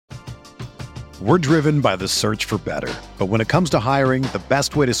We're driven by the search for better. But when it comes to hiring, the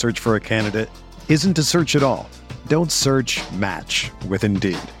best way to search for a candidate isn't to search at all. Don't search, match with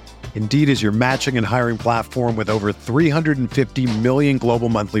Indeed. Indeed is your matching and hiring platform with over 350 million global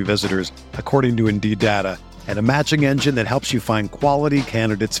monthly visitors, according to Indeed data, and a matching engine that helps you find quality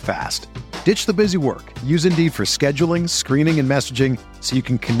candidates fast. Ditch the busy work. Use Indeed for scheduling, screening, and messaging so you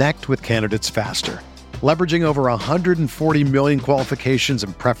can connect with candidates faster. Leveraging over 140 million qualifications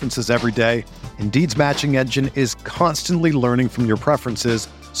and preferences every day, Indeed's matching engine is constantly learning from your preferences,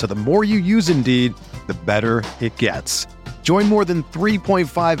 so the more you use Indeed, the better it gets. Join more than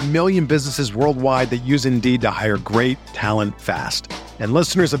 3.5 million businesses worldwide that use Indeed to hire great talent fast. And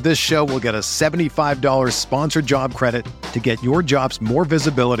listeners of this show will get a $75 sponsored job credit to get your jobs more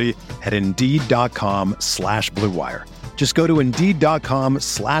visibility at Indeed.com/Blue Wire. Just go to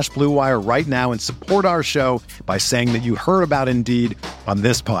Indeed.com/Blue Wire right now and support our show by saying that you heard about Indeed on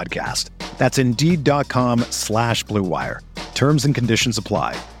this podcast. That's Indeed.com/Blue Wire. Terms and conditions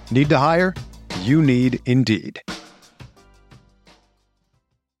apply. Need to hire? You need Indeed.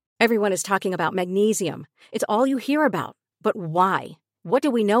 Everyone is talking about magnesium. It's all you hear about. But why? What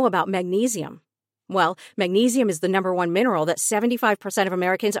do we know about magnesium? Well, magnesium is the number one mineral that 75% of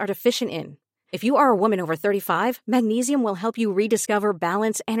Americans are deficient in. If you are a woman over 35, magnesium will help you rediscover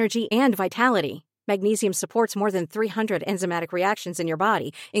balance, energy, and vitality. Magnesium supports more than 300 enzymatic reactions in your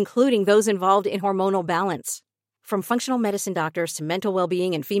body, including those involved in hormonal balance. From functional medicine doctors to mental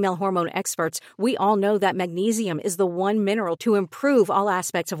well-being and female hormone experts, we all know that magnesium is the one mineral to improve all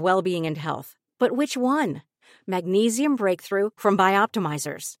aspects of well-being and health. But which one? Magnesium Breakthrough from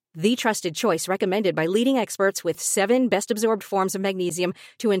Bioptimizers, the trusted choice recommended by leading experts with 7 best-absorbed forms of magnesium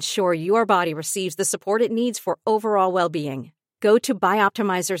to ensure your body receives the support it needs for overall well-being. Go to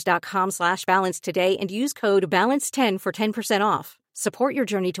bioptimizers.com/balance today and use code BALANCE10 for 10% off. Support your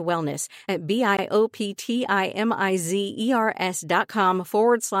journey to wellness at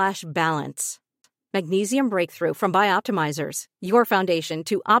bioptimizers.com/balance. Magnesium Breakthrough from Bioptimizers, your foundation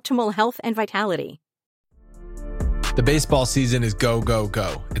to optimal health and vitality. The baseball season is go, go,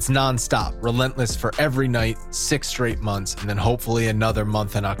 go. It's nonstop, relentless for every night, 6 straight months, and then hopefully another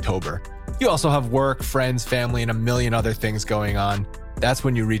month in October. You also have work, friends, family, and a million other things going on. That's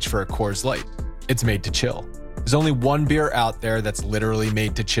when you reach for a Coors Light. It's made to chill. There's only one beer out there that's literally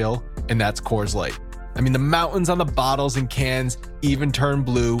made to chill, and that's Coors Light. I mean, the mountains on the bottles and cans even turn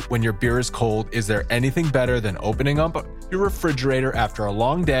blue when your beer is cold. Is there anything better than opening up your refrigerator after a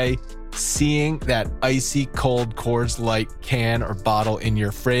long day, seeing that icy cold Coors Light can or bottle in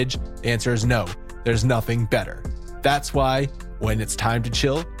your fridge? The answer is no. There's nothing better. That's why when it's time to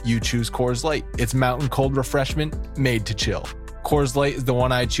chill, you choose Coors Light. It's mountain cold refreshment made to chill. Coors Light is the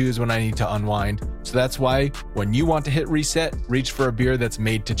one I choose when I need to unwind. So that's why when you want to hit reset, reach for a beer that's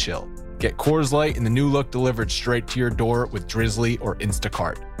made to chill. Get Coors Light in the new look delivered straight to your door with Drizzly or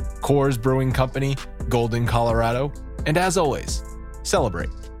Instacart. Coors Brewing Company, Golden, Colorado. And as always,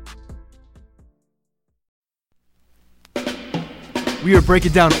 celebrate. We are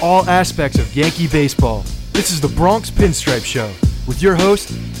breaking down all aspects of Yankee baseball. This is the Bronx Pinstripe Show with your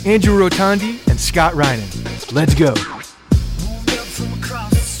hosts, Andrew Rotondi and Scott Reinen. Let's go.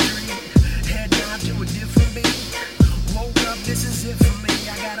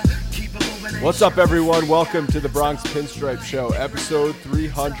 What's up, everyone? Welcome to the Bronx Pinstripe Show, episode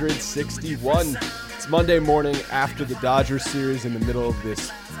 361. It's Monday morning after the Dodgers series in the middle of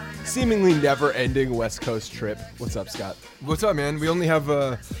this seemingly never-ending West Coast trip. What's up, Scott? What's up, man? We only have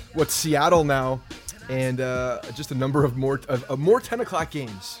Seattle now, and just a number of more 10 o'clock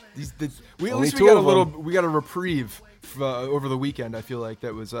games. At least we got a reprieve over the weekend. I feel like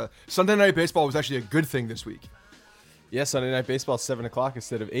that was Sunday Night Baseball was actually a good thing this week. Yeah, Sunday Night Baseball is 7 o'clock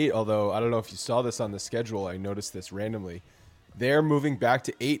instead of 8, although I don't know if you saw this on the schedule. I noticed this randomly. They're moving back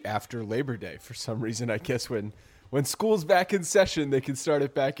to 8 after Labor Day. For some reason, I guess when school's back in session, they can start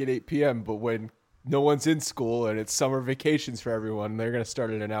it back at 8 p.m., but when no one's in school and it's summer vacations for everyone, they're going to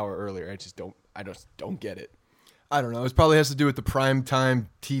start it an hour earlier. I just don't get it. I don't know. It probably has to do with the prime time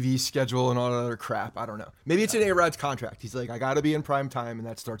TV schedule and all that other crap. I don't know. Maybe it's in A-Rod's contract. He's like, I got to be in prime time, and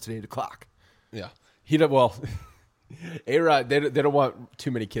that starts at 8 o'clock. Yeah. A-Rod, they don't want too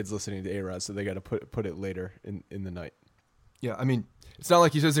many kids listening to A-Rod, so they got to put it later in the night. Yeah, I mean, it's not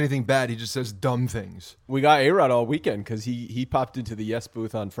like he says anything bad. He just says dumb things. We got A-Rod all weekend because he popped into the Yes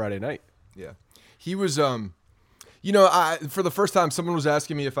booth on Friday night. Yeah, he was. For the first time, someone was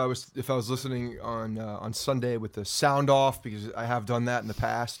asking me if I was listening on Sunday with the sound off, because I have done that in the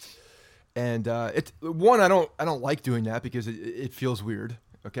past. And I don't like doing that because it feels weird.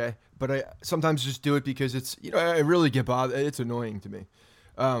 Okay, but I sometimes just do it because it's I really get bothered. It's annoying to me.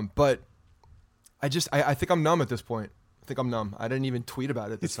 But I think I'm numb at this point. I think I'm numb. I didn't even tweet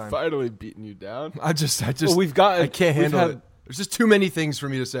about it this time. Finally beating you down. I just. Well, I can't handle it. There's just too many things for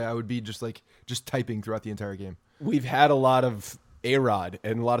me to say. I would be just typing throughout the entire game. We've had a lot of A-Rod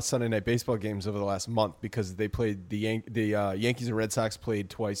and a lot of Sunday Night Baseball games over the last month because they played the Yankees and Red Sox played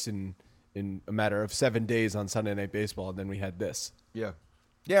twice in a matter of 7 days on Sunday Night Baseball, and then we had this. Yeah.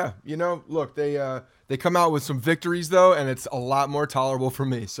 Yeah, look, they come out with some victories though, and it's a lot more tolerable for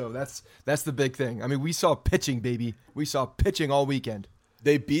me. So that's the big thing. I mean, we saw pitching, baby. We saw pitching all weekend.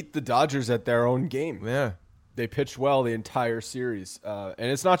 They beat the Dodgers at their own game. Yeah. They pitched well the entire series. And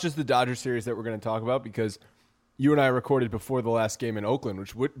it's not just the Dodgers series that we're going to talk about because you and I recorded before the last game in Oakland,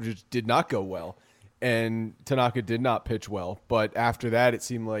 which did not go well. And Tanaka did not pitch well. But after that, it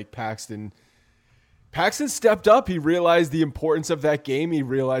seemed like Paxton stepped up. He realized the importance of that game. He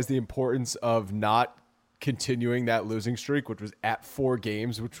realized the importance of not continuing that losing streak, which was at 4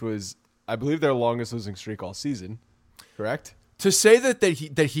 games, which was, I believe, their longest losing streak all season. Correct? To say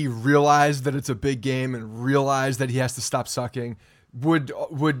that he realized that it's a big game and realized that he has to stop sucking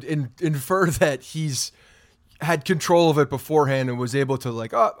would infer that he's had control of it beforehand and was able to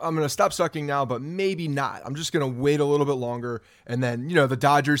I'm going to stop sucking now, but maybe not. I'm just going to wait a little bit longer. And then, the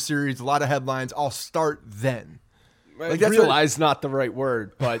Dodgers series, a lot of headlines. I'll start then. Realize not the right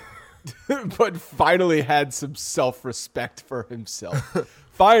word, but but finally had some self-respect for himself.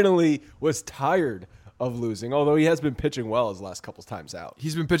 Finally was tired of losing, although he has been pitching well his last couple times out.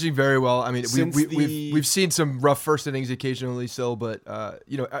 He's been pitching very well. I mean, we've seen some rough first innings occasionally still, but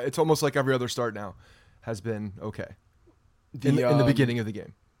it's almost like every other start now has been okay in the beginning of the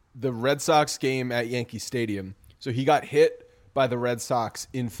game. The Red Sox game at Yankee Stadium. So he got hit by the Red Sox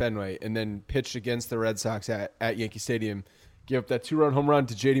in Fenway and then pitched against the Red Sox at Yankee Stadium. Gave up that 2-run home run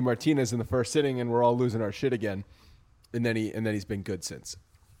to JD Martinez in the first inning, and we're all losing our shit again. And then he's been good since.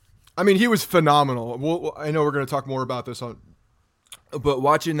 I mean, he was phenomenal. I know we're going to talk more about this but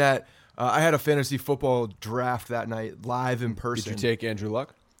watching that, I had a fantasy football draft that night live in person. Did you take Andrew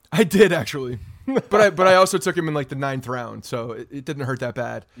Luck? I did actually, but I also took him in the 9th round, so it didn't hurt that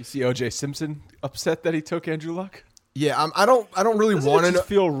bad. You see O.J. Simpson upset that he took Andrew Luck? Yeah, I don't really want to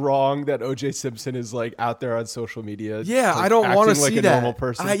feel wrong that O.J. Simpson is out there on social media. Yeah, I don't want to see a that. Normal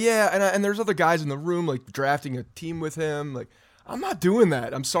person. And there's other guys in the room drafting a team with him. I'm not doing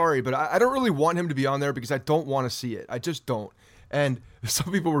that. I'm sorry, but I don't really want him to be on there because I don't want to see it. I just don't. And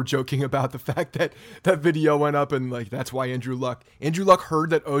some people were joking about the fact that that video went up and that's why Andrew Luck heard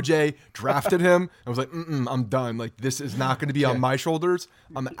that OJ drafted him and was like, I'm done. This is not going to be on my shoulders.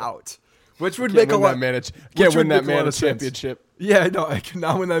 I'm out. Which would make a lot. Can't win that man a championship. Yeah, no, I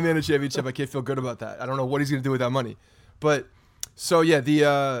cannot win that man a championship. I can't feel good about that. I don't know what he's going to do with that money. But so yeah,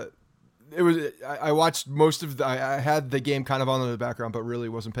 I watched most of I had the game kind of on in the background, but really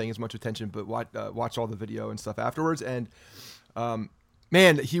wasn't paying as much attention. But watched all the video and stuff afterwards, and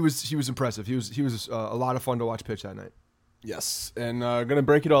man, he was impressive. He was a lot of fun to watch pitch that night. Yes, and going to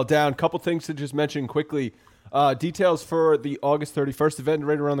break it all down. Couple things to just mention quickly. Details for the August 31st event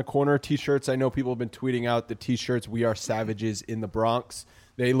right around the corner. T-shirts. I know people have been tweeting out the T-shirts. We are Savages in the Bronx.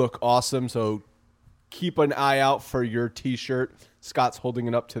 They look awesome, so keep an eye out for your T-shirt. Scott's holding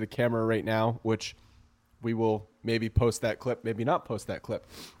it up to the camera right now, which we will maybe post that clip, maybe not post that clip.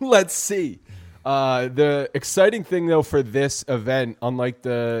 Let's see. The exciting thing, though, for this event, unlike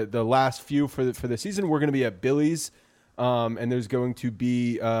the last few for the season, we're going to be at Billy's, and there's going to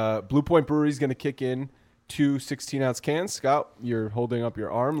be Blue Point Brewery is going to kick in 2 16-ounce cans. Scott, you're holding up your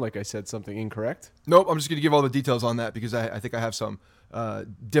arm like I said something incorrect. Nope, I'm just going to give all the details on that because I think I have some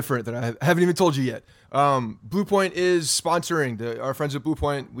different that I haven't even told you yet. Blue Point is sponsoring our friends at Blue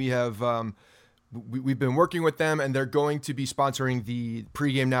Point. We have we've been working with them, and they're going to be sponsoring the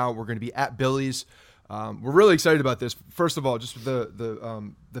pregame now. We're going to be at Billy's. We're really excited about this. First of all, just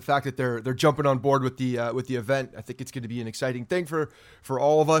the fact that they're jumping on board with the event. I think it's going to be an exciting thing for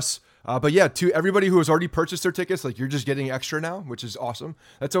all of us. But yeah, to everybody who has already purchased their tickets, you're just getting extra now, which is awesome.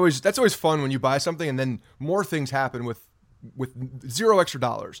 That's always fun when you buy something and then more things happen with $0 extra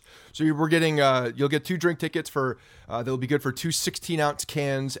dollars. So we're getting you'll get 2 drink tickets for they'll be good for 2 16-ounce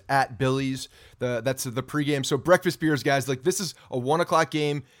cans at Billy's. That's the pregame. So breakfast beers, guys. This is a 1:00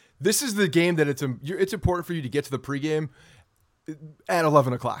 game. This is the game that it's important for you to get to the pregame at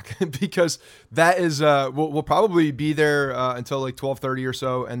 11 o'clock because that is we'll probably be there until 12:30 or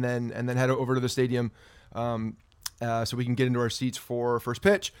so, and then head over to the stadium so we can get into our seats for first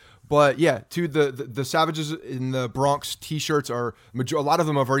pitch. But yeah, to the Savages in the Bronx T-shirts a lot of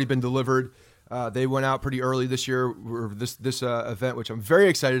them have already been delivered. They went out pretty early this year for this event, which I'm very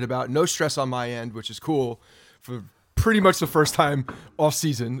excited about. No stress on my end, which is cool. For pretty much the first time all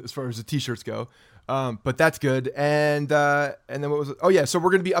season as far as the t-shirts go. But that's good. And then what was it? Oh yeah. So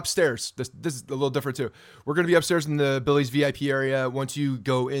we're going to be upstairs. This is a little different too. We're going to be upstairs in the Billy's VIP area. Once you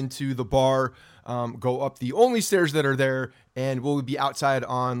go into the bar, go up the only stairs that are there, and we'll be outside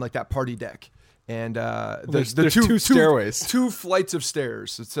on like that party deck. And there's two stairways, two flights of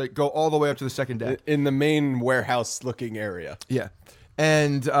stairs. It's like go all the way up to the second deck in the main warehouse looking area. Yeah.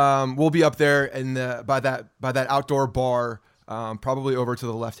 And we'll be up there by that outdoor bar, probably over to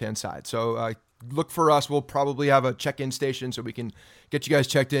the left-hand side. So look for us. We'll probably have a check-in station so we can get you guys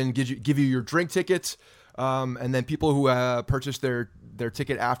checked in, give you your drink tickets, and then people who purchase their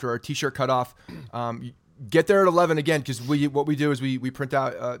ticket after our t-shirt cutoff, get there at 11 again, because what we do is we print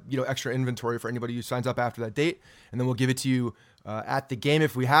out extra inventory for anybody who signs up after that date, and then we'll give it to you at the game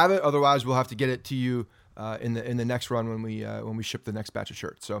if we have it. Otherwise, we'll have to get it to you in the next run when we ship the next batch of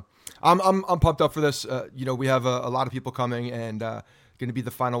shirts. So I'm pumped up for this. We have a lot of people coming, and going to be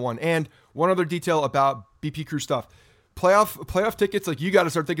the final one. And one other detail about BP Crew stuff. Playoff tickets, like you got to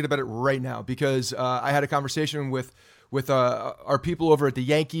start thinking about it right now, because I had a conversation with our people over at the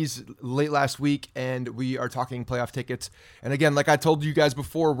Yankees late last week, and we are talking playoff tickets. And again, like I told you guys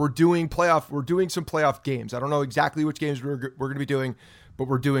before, we're doing some playoff games. I don't know exactly which games we're going to be doing, but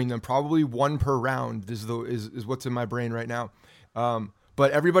we're doing them. Probably one per round is what's in my brain right now. But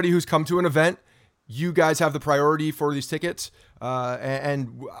everybody who's come to an event, you guys have the priority for these tickets.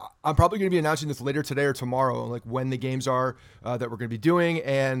 And I'm probably going to be announcing this later today or tomorrow, like when the games are that we're going to be doing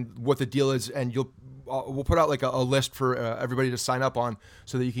and what the deal is. And we'll put out like a list for everybody to sign up on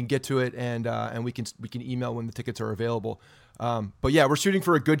so that you can get to it, and we can email when the tickets are available. But yeah, we're shooting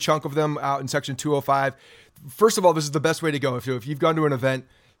for a good chunk of them out in section 205. First of all, this is the best way to go. If you've gone to an event,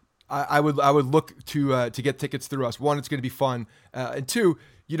 I would look to get tickets through us. One, it's going to be fun, and two,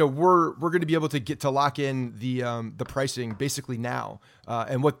 we're going to be able to lock in the pricing basically now.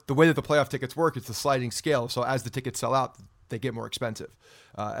 And the way that the playoff tickets work, it's the sliding scale. So as the tickets sell out, they get more expensive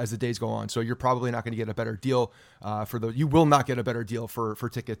as the days go on. So you're probably not going to get a better deal you will not get a better deal for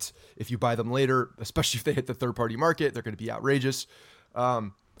tickets if you buy them later, especially if they hit the third party market. They're going to be outrageous.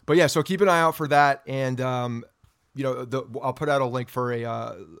 But yeah, so keep an eye out for that. And, I'll put out a link for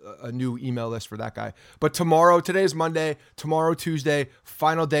a new email list for that guy. But today is Monday, tomorrow, Tuesday,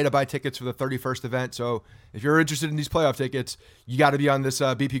 final day to buy tickets for the 31st event. So if you're interested in these playoff tickets, you got to be on this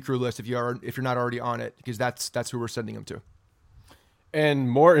BP Crew list if you're not already on it, because that's who we're sending them to. And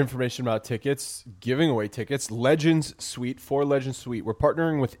more information about tickets, giving away tickets, Legends Suite, 4 Legends Suite. We're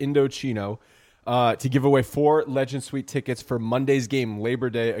partnering with Indochino to give away 4 Legend Suite tickets for Monday's game, Labor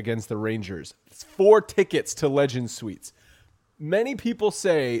Day, against the Rangers. It's 4 tickets to Legend Suites. Many people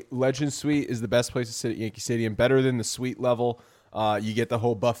say Legend Suite is the best place to sit at Yankee Stadium, better than the suite level. You get the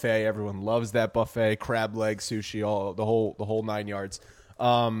whole buffet. Everyone loves that buffet, crab leg, sushi, all the whole 9 yards.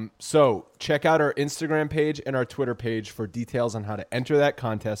 So check out our Instagram page and our Twitter page for details on how to enter that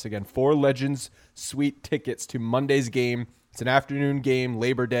contest. Again, 4 Legends Suite tickets to Monday's game. It's an afternoon game,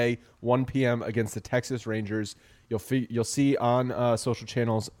 Labor Day, 1 p.m. against the Texas Rangers. You'll see on social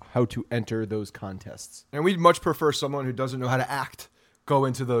channels how to enter those contests. And we'd much prefer someone who doesn't know how to act go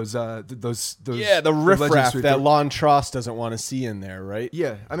into those. Yeah, the riffraff that Lon Tross doesn't want to see in there, right?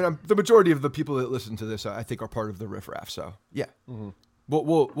 Yeah, I mean, the majority of the people that listen to this, I think, are part of the riffraff. So yeah,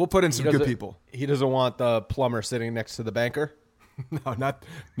 we'll put in some good people. He doesn't want the plumber sitting next to the banker. No, not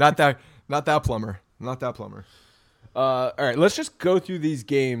that plumber. Not that plumber. All right, let's just go through these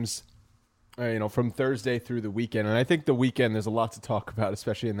games, from Thursday through the weekend. And I think the weekend, there's a lot to talk about,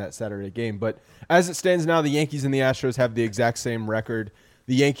 especially in that Saturday game. But as it stands now, the Yankees and the Astros have the exact same record.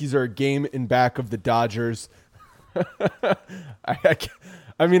 The Yankees are a game in back of the Dodgers.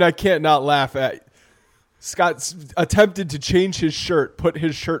 I can't not laugh at Scott attempted to change his shirt, put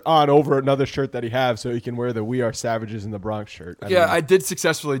his shirt on over another shirt that he has so he can wear the "We Are Savages in the Bronx" shirt. I did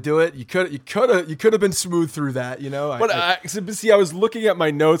successfully do it. You could have been smooth through that, But I was looking at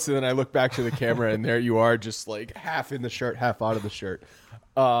my notes and then I look back to the camera and there you are, just like half in the shirt, half out of the shirt.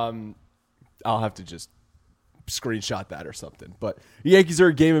 I'll have to just screenshot that or something. But the Yankees are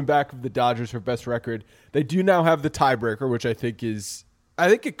a game in back of the Dodgers for best record. They do now have the tiebreaker, which I think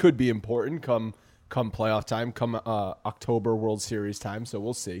it could be important come playoff time, come October World Series time, so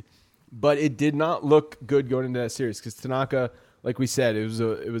we'll see. But it did not look good going into that series because Tanaka, like we said, it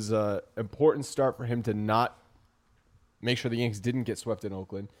was a important start for him to not make sure the Yankees didn't get swept in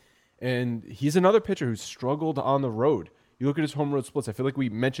Oakland. And he's another pitcher who struggled on the road. You look at his home road splits. I feel like we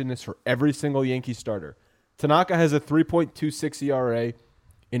mentioned this for every single Yankee starter. Tanaka has a 3.26 ERA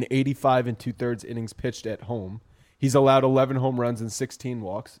in 85 2/3 innings pitched at home. He's allowed 11 home runs and 16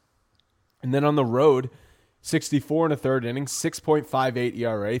 walks. And then on the road, 64 in a third inning, 6.58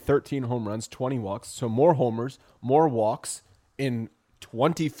 ERA, 13 home runs, 20 walks. So more homers, more walks in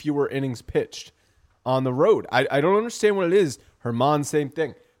 20 fewer innings pitched on the road. I don't understand what it is. Herman, same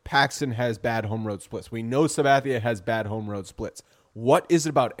thing. Paxton has bad home road splits. We know Sabathia has bad home road splits. What is it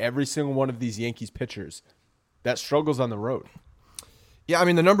about every single one of these Yankees pitchers that struggles on the road? Yeah, I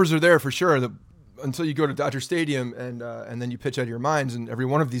mean, the numbers are there for sure. Until you go to Dodger Stadium and then you pitch out of your minds, and every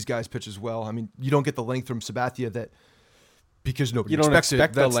one of these guys pitches well. I mean, you don't get the length from Sabathia because nobody expects it.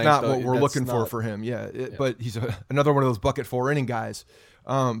 That's not what we're looking for him. Yeah, but he's another one of those bucket 4-inning guys.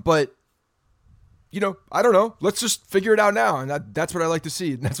 But I don't know. Let's just figure it out now, and that's what I like to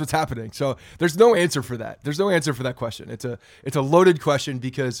see, and that's what's happening. So there's no answer for that. There's no answer for that question. It's a loaded question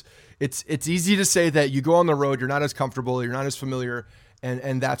because it's easy to say that you go on the road, you're not as comfortable, you're not as familiar.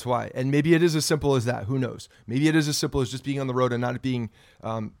 And that's why. And maybe it is as simple as that. Who knows? Maybe it is as simple as just being on the road and not being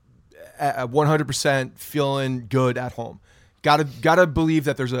at 100% feeling good at home. Gotta believe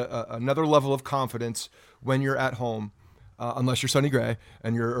that there's another level of confidence when you're at home, unless you're Sonny Gray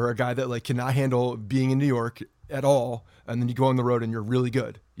and you're a guy that cannot handle being in New York at all, and then you go on the road and you're really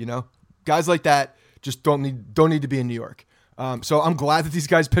good. Guys like that just don't need to be in New York. So I'm glad that these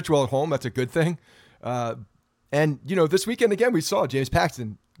guys pitch well at home. That's a good thing. And, this weekend, again, we saw James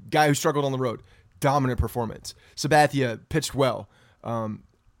Paxton, guy who struggled on the road, dominant performance. Sabathia pitched well. And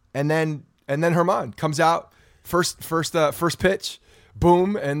then Herman comes out, first pitch,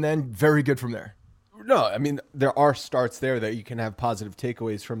 boom, and then very good from there. No, I mean, there are starts there that you can have positive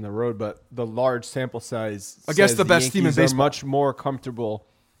takeaways from the road, but the large sample size against the best team in baseball are much more comfortable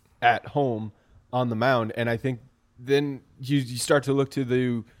at home on the mound. And I think then you start to look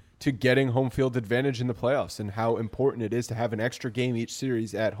to getting home field advantage in the playoffs and how important it is to have an extra game each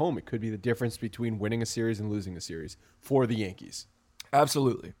series at home. It could be the difference between winning a series and losing a series for the Yankees.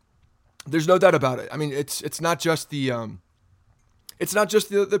 Absolutely. There's no doubt about it. I mean, it's not just the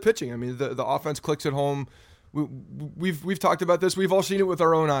pitching. I mean, the offense clicks at home. We've talked about this. We've all seen it with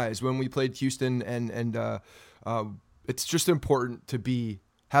our own eyes when we played Houston, and it's just important to be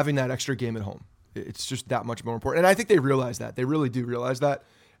having that extra game at home. It's just that much more important. And I think they realize that. They really do realize that.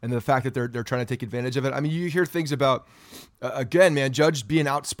 And the fact that they're trying to take advantage of it. I mean, you hear things about, again, man, Judge being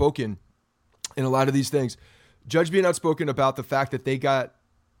outspoken in a lot of these things. Judge being outspoken about the fact that they got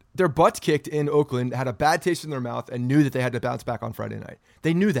their butts kicked in Oakland, had a bad taste in their mouth, and knew that they had to bounce back on Friday night.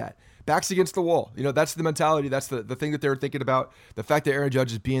 They knew that. Backs against the wall. That's the mentality. That's the thing that they were thinking about. The fact that Aaron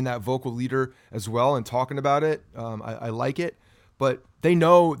Judge is being that vocal leader as well and talking about it, I like it. But they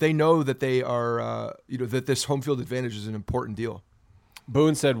know that they are, that this home field advantage is an important deal.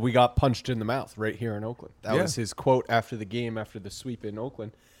 Boone said we got punched in the mouth right here in Oakland. That was his quote after the game, after the sweep in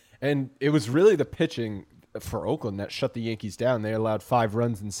Oakland. And it was really the pitching for Oakland that shut the Yankees down. They allowed 5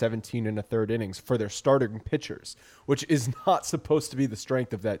 runs in 17 and a third innings for their starting pitchers, which is not supposed to be the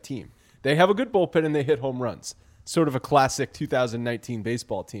strength of that team. They have a good bullpen and they hit home runs. Sort of a classic 2019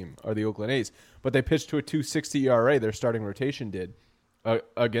 baseball team are the Oakland A's. But they pitched to a 2.60 ERA, their starting rotation did,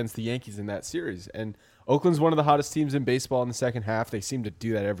 against the Yankees in that series. And Oakland's one of the hottest teams in baseball in the second half. They seem to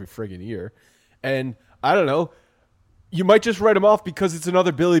do that every friggin' year. And I don't know, you might just write them off because it's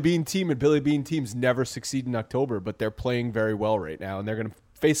another Billy Beane team, and Billy Beane teams never succeed in October, but they're playing very well right now, and they're going to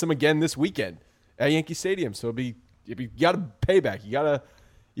face them again this weekend at Yankee Stadium. So you got to pay back. You got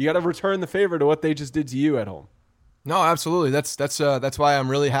to return the favor to what they just did to you at home. No, absolutely. That's why I'm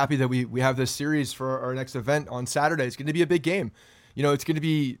really happy that we have this series for our next event on Saturday. It's going to be a big game. It's going to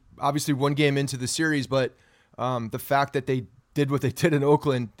be obviously one game into the series, but the fact that they did what they did in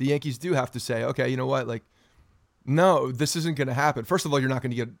Oakland, the Yankees do have to say, okay, you know what? No, this isn't going to happen. First of all, you're not going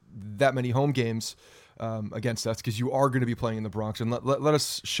to get that many home games against us because you are going to be playing in the Bronx. And let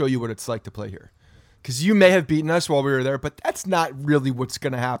us show you what it's like to play here. Because you may have beaten us while we were there, but that's not really what's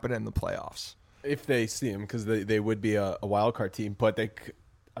going to happen in the playoffs. If they see them, because they would be a wild card team. But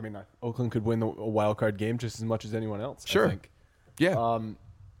Oakland could win a wild card game just as much as anyone else. Sure. I think. Yeah.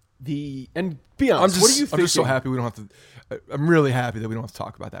 And be honest, what are you thinking? I'm just so happy we don't have to. I'm really happy that we don't have to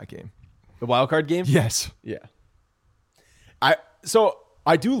talk about that game. The wild card game? Yes. Yeah.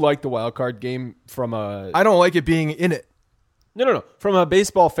 I do like the wild card game from a. I don't like it being in it. No. From a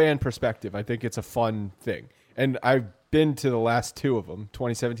baseball fan perspective, I think it's a fun thing, and I've been to the last 2 of them,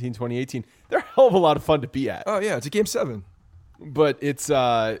 2017, 2018. They're a hell of a lot of fun to be at. Oh yeah, it's a game 7. But it's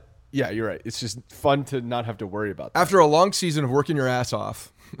yeah, you're right. It's just fun to not have to worry about that. After a long season of working your ass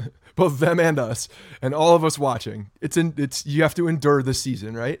off, both them and us, and all of us watching, it's you have to endure this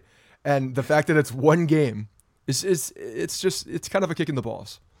season, right? And the fact that it's one game it's kind of a kick in the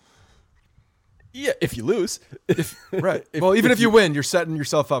balls. Yeah, if you lose. Right. Even if you win, you're setting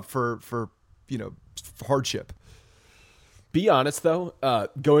yourself up for hardship. Be honest, though.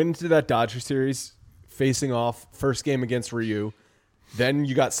 Going into that Dodger series, facing off first game against Ryu, then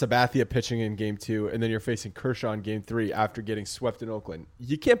you got Sabathia pitching in game 2, and then you're facing Kershaw in game 3 after getting swept in Oakland.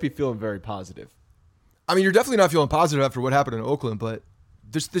 You can't be feeling very positive. I mean, you're definitely not feeling positive after what happened in Oakland, but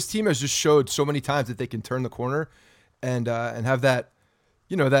this team has just showed so many times that they can turn the corner and have that,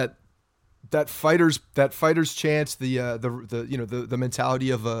 that fighter's chance, the mentality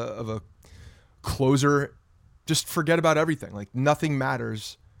of a closer. Just forget about everything. Like, nothing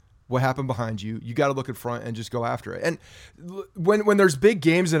matters what happened behind you. You got to look in front and just go after it. And when there's big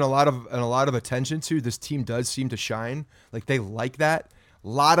games and a lot of attention to, this team does seem to shine. Like, they like that. A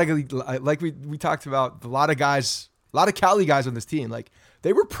lot of, like we talked about, a lot of Cali guys on this team, like,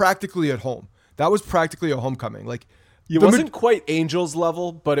 they were practically at home. That was practically a homecoming. Like, it wasn't quite Angels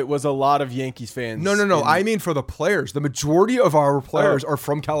level, but it was a lot of Yankees fans. No. I mean, for the players, the majority of our players are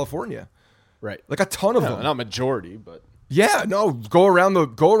from California. Right. Like, a ton of them. Not majority, but yeah, no, go around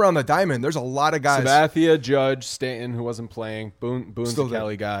the diamond. There's a lot of guys. Sabathia, Judge, Stanton, who wasn't playing. Boone's a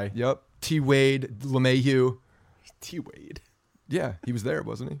Cali guy. Yep. T. Wade, LeMahieu. T. Wade. Yeah, he was there,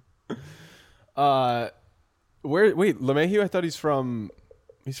 wasn't he? Wait, LeMahieu, I thought he's from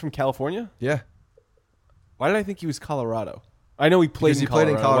California? Yeah. Why did I think he was Colorado? I know he played in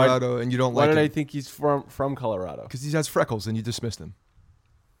Colorado. Played in Colorado, and you don't like him. Why did I think he's from Colorado? Because he has freckles and you dismissed him.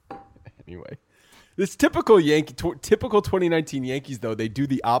 Anyway, this typical 2019 Yankees, though, they do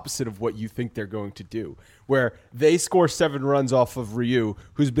the opposite of what you think they're going to do, where they score 7 runs off of Ryu,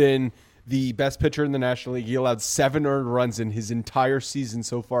 who's been the best pitcher in the National League. He allowed 7 earned runs in his entire season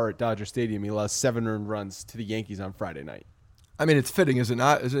so far at Dodger Stadium. He allowed 7 earned runs to the Yankees on Friday night. I mean, it's fitting, is it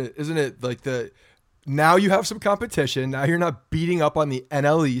not? Isn't it like now you have some competition. Now you're not beating up on the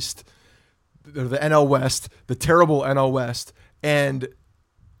NL East, or the NL West, the terrible NL West, and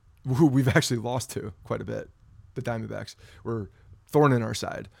who we've actually lost to quite a bit. The Diamondbacks were thorn in our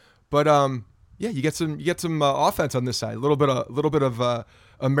side, but yeah, you get some offense on this side. A little bit of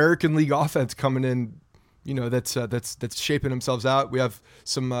American League offense coming in. That's shaping themselves out. We have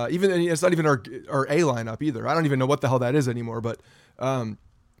some even it's not even our A lineup either. I don't even know what the hell that is anymore. But a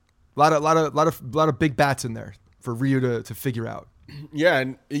lot of big bats in there for Ryu to figure out. Yeah,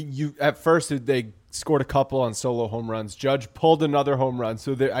 and at first they scored a couple on solo home runs. Judge pulled another home run,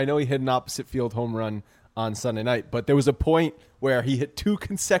 so I know he hit an opposite field home run on Sunday night, but there was a point where he hit 2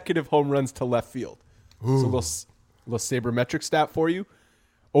 consecutive home runs to left field. Ooh. So a little sabermetric stat for you.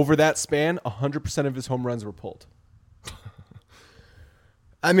 Over that span, 100% of his home runs were pulled.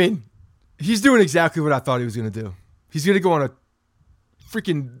 I mean, he's doing exactly what I thought he was going to do. He's going to go on a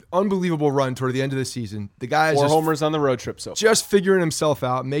freaking unbelievable run toward the end of the season. The guy is 4 homers on the road trip so far. Just figuring himself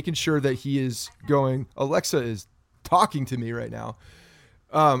out, making sure that he is going. Alexa is talking to me right now.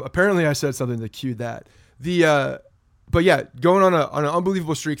 Apparently I said something that cued that. But yeah, going on an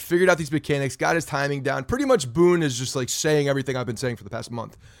unbelievable streak, figured out these mechanics, got his timing down. Pretty much Boone is just like saying everything I've been saying for the past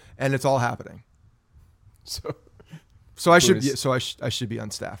month, and it's all happening. So I should be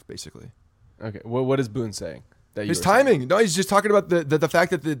on staff basically. Okay. Well, what is Boone saying? His timing. Saying? No, he's just talking about the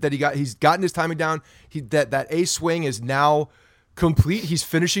fact that he's gotten his timing down. That A swing is now complete. He's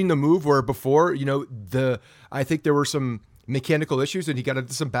finishing the move where before, I think there were some mechanical issues and he got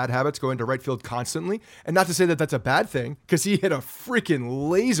into some bad habits going to right field constantly. And not to say that that's a bad thing, because he hit a freaking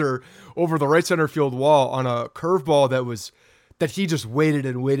laser over the right center field wall on a curveball that he just waited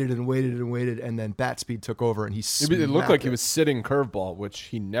and waited and waited and waited, and then bat speed took over and it looked like he was sitting curveball, which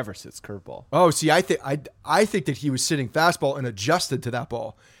he never sits curveball. Oh, see, I think that he was sitting fastball and adjusted to that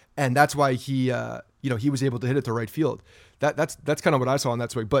ball, and that's why he was able to hit it to right field. That's kind of what I saw on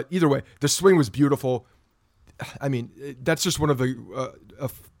that swing. But either way, the swing was beautiful. I mean, that's just one of an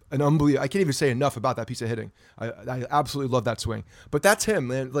unbelievable. I can't even say enough about that piece of hitting. I absolutely love that swing. But that's him,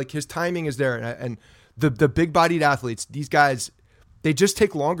 man. Like, his timing is there, and the big-bodied athletes, these guys, they just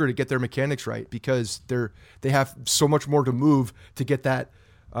take longer to get their mechanics right because they have so much more to move to get that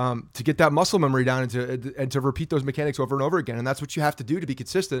muscle memory down and to repeat those mechanics over and over again. And that's what you have to do to be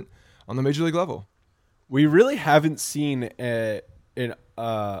consistent on the major league level. We really haven't seen a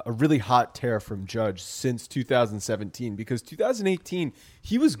really hot tear from Judge since 2017, because 2018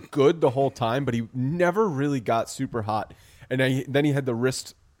 he was good the whole time, but he never really got super hot. And then he had the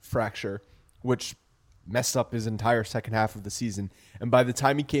wrist fracture, which messed up his entire second half of the season. And by the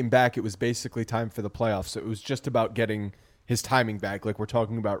time he came back, it was basically time for the playoffs. So it was just about getting his timing back, like we're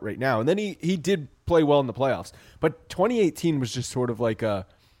talking about right now. And then he did play well in the playoffs. But 2018 was just sort of like a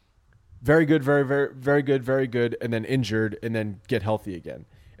very good, very, very, very good, very good, and then injured, and then get healthy again.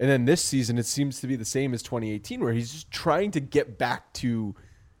 And then this season, it seems to be the same as 2018, where he's just trying to get back to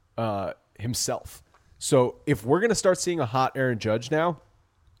himself. So if we're going to start seeing a hot Aaron Judge now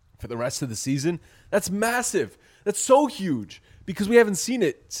for the rest of the season, that's massive. That's so huge because we haven't seen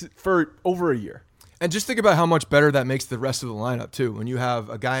it for over a year. And just think about how much better that makes the rest of the lineup too. When you have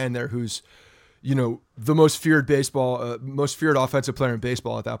a guy in there who's, the most feared offensive player in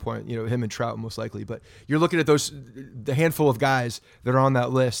baseball at that point, him and Trout most likely. But you're looking at the handful of guys that are on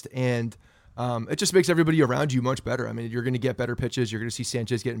that list, and it just makes everybody around you much better. I mean, you're going to get better pitches. You're going to see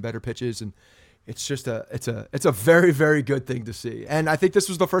Sanchez getting better pitches, and it's just it's a very, very good thing to see. And I think this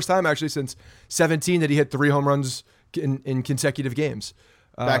was the first time actually since 2017 that he hit 3 home runs in consecutive games.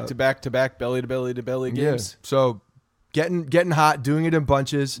 Back to back to back, belly to belly to belly games. Yeah. So getting hot, doing it in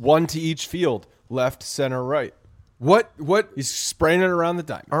bunches. 1 to each field, left, center, right. What he's spraying it around the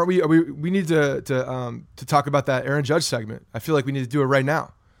diamond. Aren't we? We need to talk about that Aaron Judge segment. I feel like we need to do it right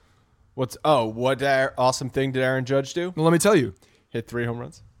now. What awesome thing did Aaron Judge do? Well, let me tell you. Hit 3 home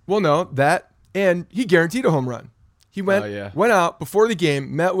runs? Well, no, that, and he guaranteed a home run. He went out before the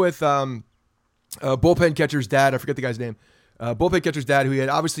game, met with bullpen catcher's dad. I forget the guy's name. Bullpen catcher's dad, who he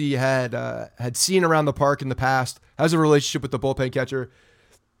had seen around the park in the past, has a relationship with the bullpen catcher.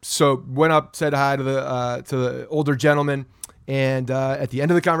 So went up, said hi to the older gentleman, and at the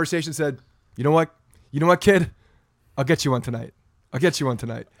end of the conversation said, "You know what, kid? I'll get you one tonight. I'll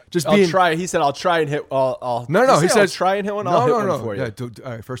try. He said, "I'll try and hit." He said, "I'll try and hit one." I'll hit one for you. Yeah,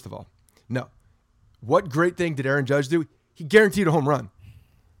 all right. First of all, no. What great thing did Aaron Judge do? He guaranteed a home run.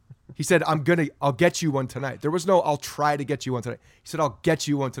 He said, I'll get you one tonight. There was no, I'll try to get you one tonight. He said, I'll get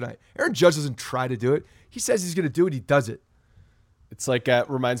you one tonight. Aaron Judge doesn't try to do it. He says he's going to do it. He does it. It's like,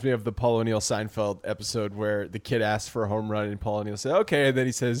 reminds me of the Paul O'Neill Seinfeld episode where the kid asks for a home run and Paul O'Neill said, okay. And then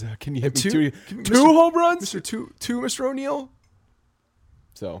he says, can you hit me two home runs? Two, Mr. O'Neill?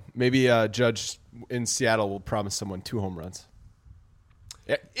 So maybe Judge in Seattle will promise someone 2 home runs.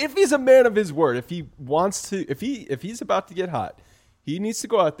 If he's a man of his word, if he wants to, if he's about to get hot, he needs to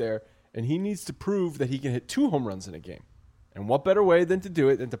go out there and he needs to prove that he can hit 2 home runs in a game. And what better way than to do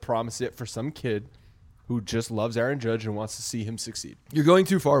it than to promise it for some kid who just loves Aaron Judge and wants to see him succeed? You're going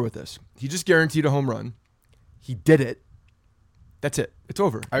too far with this. He just guaranteed a home run. He did it. That's it. It's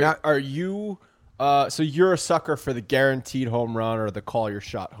over. Are you so you're a sucker for the guaranteed home run or the call your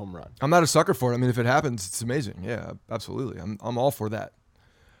shot home run? I'm not a sucker for it. I mean, if it happens, it's amazing. Yeah, absolutely. I'm all for that.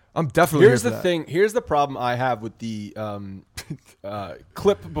 I'm definitely Here's the thing. Here's the problem I have with the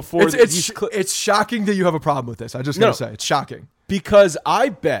clip before. It's shocking that you have a problem with this. I just gotta say, it's shocking. Because I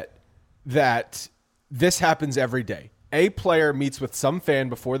bet that this happens every day. A player meets with some fan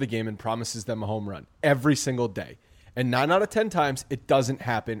before the game and promises them a home run every single day. And 9 out of 10 times, it doesn't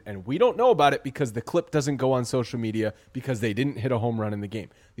happen. And we don't know about it because the clip doesn't go on social media because they didn't hit a home run in the game.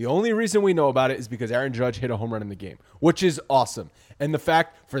 The only reason we know about it is because Aaron Judge hit a home run in the game, which is awesome. And the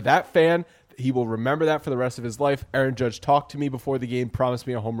fact for that fan, he will remember that for the rest of his life. Aaron Judge talked to me before the game, promised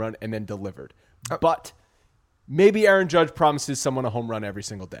me a home run, and then delivered. But maybe Aaron Judge promises someone a home run every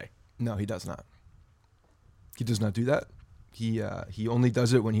single day. No, he does not. He does not do that. He only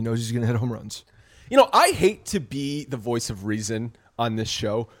does it when he knows he's going to hit home runs. You know, I hate to be the voice of reason on this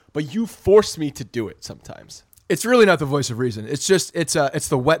show, but you force me to do it sometimes. It's really not the voice of reason. It's just it's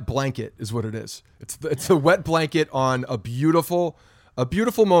the wet blanket is what it is. It's the wet blanket on a beautiful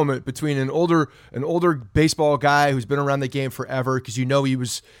moment between an older baseball guy who's been around the game forever, because he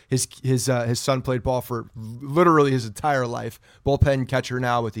was his son played ball for literally his entire life. Bullpen catcher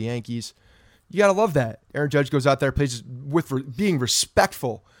now with the Yankees. You gotta love that. Aaron Judge goes out there, plays with being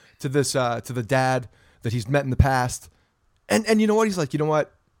respectful to this to the dad that he's met in the past, and you know what, he's like, you know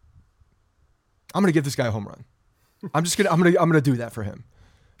what, I'm gonna give this guy a home run. I'm gonna do that for him,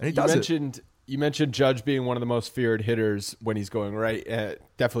 and he does it. You mentioned Judge being one of the most feared hitters when he's going right.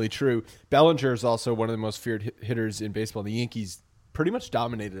 Definitely true. Bellinger is also one of the most feared hitters in baseball. The Yankees pretty much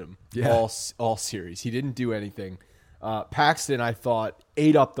dominated him all series. He didn't do anything. Paxton, I thought,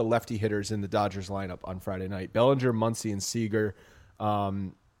 ate up the lefty hitters in the Dodgers lineup on Friday night. Bellinger, Muncy, and Seager,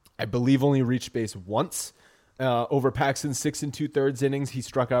 I believe, only reached base once. Over Paxton's 6 2/3 innings, he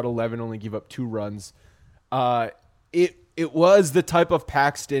struck out 11, only gave up 2 runs. It was the type of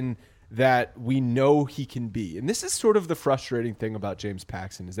Paxton that we know he can be. And this is sort of the frustrating thing about James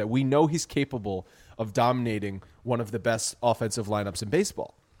Paxton, is that we know he's capable of dominating one of the best offensive lineups in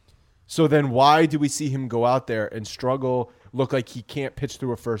baseball. So then why do we see him go out there and struggle, look like he can't pitch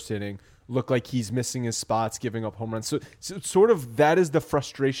through a first inning, look like he's missing his spots, giving up home runs? So sort of that is the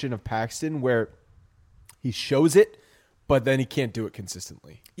frustration of Paxton, where he shows it, but then he can't do it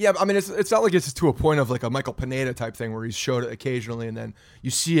consistently. Yeah, I mean, it's not like it's to a point of like a Michael Pineda type thing where he's showed it occasionally and then you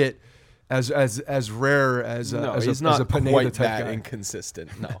see it as rare as he's a not Pineda quite type that guy.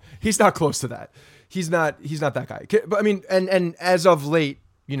 inconsistent. No, He's not close to that. He's not that guy. But I mean, and as of late,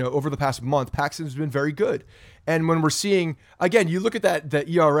 over the past month, Paxton's been very good. And when we're seeing, again, you look at the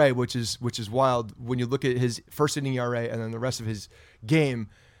ERA, which is wild. When you look at his first inning ERA and then the rest of his game,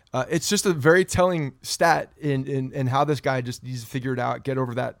 it's just a very telling stat in how this guy just needs to figure it out, get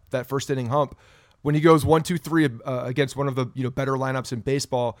over that first inning hump. When he goes 1-2-3 against one of the better lineups in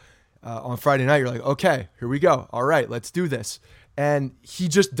baseball on Friday night, you're like, okay, here we go. All right, let's do this. And he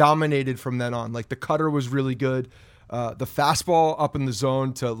just dominated from then on. Like the cutter was really good. The fastball up in the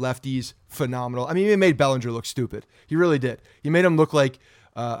zone to lefties, phenomenal. I mean, he made Bellinger look stupid. He really did. He made him look like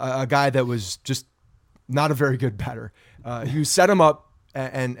a guy that was just not a very good batter. He set him up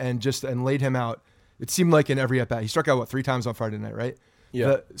and laid him out. It seemed like in every at bat. He struck out 3 times on Friday night, right?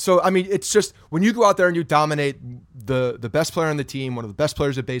 Yeah. So I mean, it's just when you go out there and you dominate the best player on the team, one of the best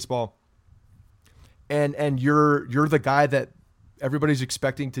players at baseball, and you're the guy that everybody's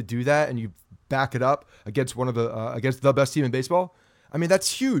expecting to do that, and you back it up against against the best team in baseball. I mean,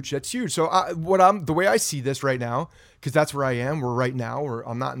 that's huge. That's huge. So the way I see this right now, because that's where I am. We're right now.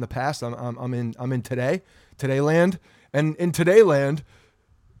 I'm not in the past. I'm in today land, and in today land,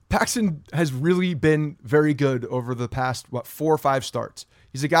 Paxton has really been very good over the past 4 or 5 starts.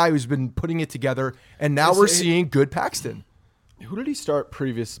 He's a guy who's been putting it together, and now we're seeing good Paxton. Who did he start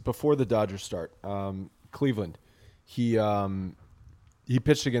before the Dodgers start? Cleveland. He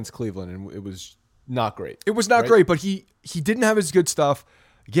pitched against Cleveland, and it was not great. It was not great, but he didn't have his good stuff.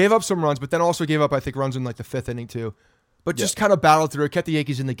 Gave up some runs, but then also gave up, I think, runs in like the 5th inning too. But just kind of battled through it, kept the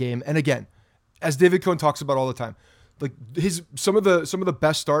Yankees in the game. And again, as David Cohn talks about all the time, like some of the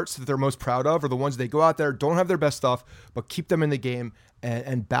best starts that they're most proud of are the ones they go out there, don't have their best stuff, but keep them in the game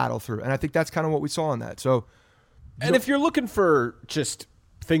and battle through. And I think that's kind of what we saw in that. So, and if you're looking for just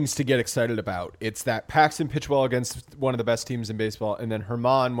things to get excited about, it's that Paxton pitched well against one of the best teams in baseball, and then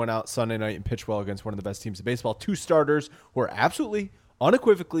Herman went out Sunday night and pitched well against one of the best teams in baseball. 2 starters who are absolutely,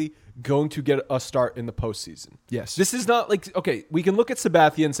 unequivocally going to get a start in the postseason. Yes. This is not like, okay, we can look at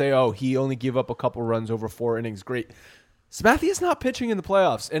Sabathia and say, oh, he only gave up a couple runs over 4 innings. Great. Sabathia's not pitching in the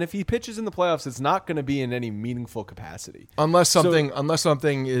playoffs, and if he pitches in the playoffs, it's not going to be in any meaningful capacity. Unless something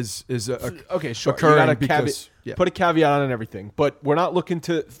is okay, sure. occurring you gotta put a caveat on and everything, but we're not looking at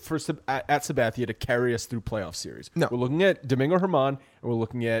Sabathia to carry us through playoff series. No, we're looking at Domingo Herman, and we're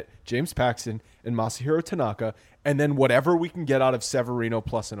looking at James Paxton and Masahiro Tanaka, and then whatever we can get out of Severino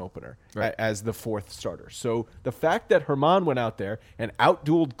plus an opener as the 4th starter. So the fact that Herman went out there and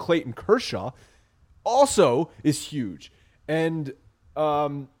outdueled Clayton Kershaw also is huge. And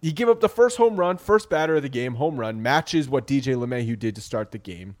he gave up the first home run, first batter of the game, home run, matches what DJ LeMahieu did to start the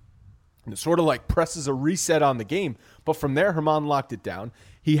game. And it sort of like presses a reset on the game. But from there, Herman locked it down.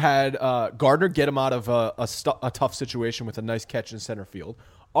 He had Gardner get him out of a tough situation with a nice catch in center field.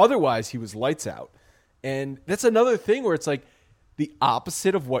 Otherwise, he was lights out. And that's another thing where it's like the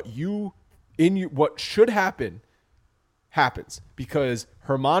opposite of what should happen happens, because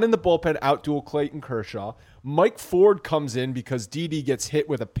Herman in the bullpen outduel Clayton Kershaw. Mike Ford comes in because Didi gets hit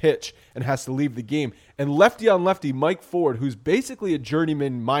with a pitch and has to leave the game. And lefty on lefty, Mike Ford, who's basically a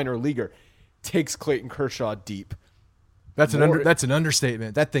journeyman minor leaguer, takes Clayton Kershaw deep. That's an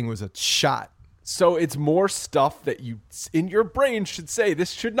understatement. That thing was a shot. So it's more stuff that you in your brain should say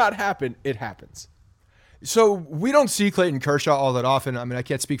this should not happen. It happens. So we don't see Clayton Kershaw all that often. I mean, I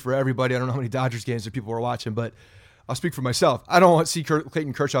can't speak for everybody. I don't know how many Dodgers games that people are watching, but I'll speak for myself. I don't see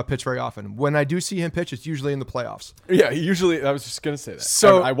Clayton Kershaw pitch very often. When I do see him pitch, it's usually in the playoffs. Yeah, I was just going to say that.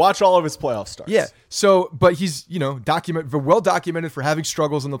 So I watch all of his playoff starts. Yeah. So, but he's, well documented for having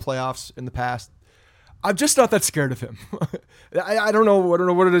struggles in the playoffs in the past. I'm just not that scared of him. I don't know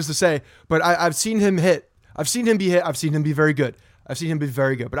what it is to say, but I've seen him hit. I've seen him be hit. I've seen him be very good.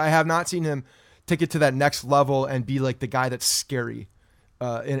 But I have not seen him take it to that next level and be like the guy that's scary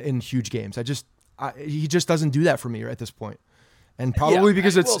in huge games. He just doesn't do that for me at this point. And probably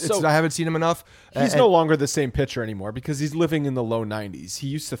because I haven't seen him enough. He's no longer the same pitcher anymore because he's living in the low 90s. He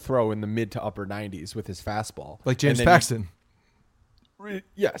used to throw in the mid to upper 90s with his fastball. Like James Paxton.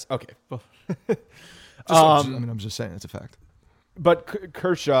 Yes. Okay. I'm just saying it's a fact. But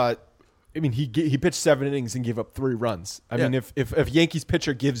Kershaw, I mean, he pitched 7 innings and gave up 3 runs. I mean, if Yankees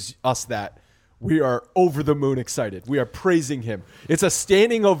pitcher gives us that, we are over the moon excited. We are praising him. It's a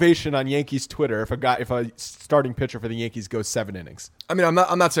standing ovation on Yankees Twitter if a starting pitcher for the Yankees goes 7 innings. I mean, I'm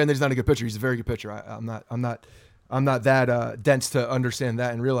not saying that he's not a good pitcher. He's a very good pitcher. I'm not I'm not that dense to understand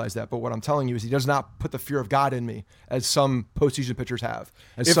that and realize that. But what I'm telling you is he does not put the fear of God in me as some postseason pitchers have.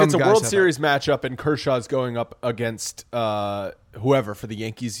 If it's a World Series matchup and Kershaw's going up against whoever for the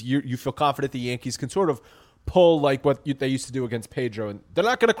Yankees, you feel confident the Yankees can sort of pull like what they used to do against Pedro. And they're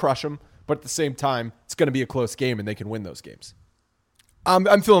not going to crush him, but at the same time, it's going to be a close game and they can win those games.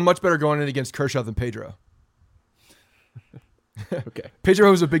 I'm feeling much better going in against Kershaw than Pedro. Okay. Pedro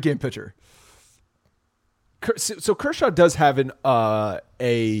was a big game pitcher. So Kershaw does have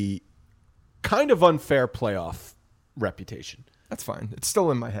a kind of unfair playoff reputation. That's fine. It's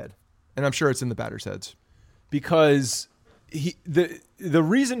still in my head, and I'm sure it's in the batters' heads. Because the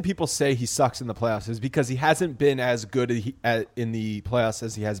reason people say he sucks in the playoffs is because he hasn't been as good in the playoffs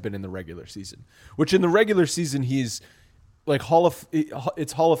as he has been in the regular season. Which in the regular season he's like Hall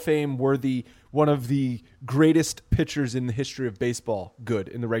of Fame worthy, one of the greatest pitchers in the history of baseball, good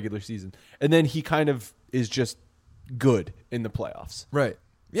in the regular season. And then he kind of is just good in the playoffs. Right.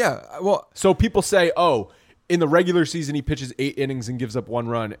 Yeah. Well, so people say, oh, in the regular season he pitches 8 innings and gives up 1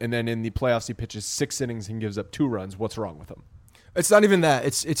 run, and then in the playoffs he pitches 6 innings and gives up 2 runs. What's wrong with him? It's not even that.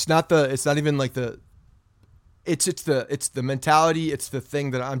 It's the mentality. It's the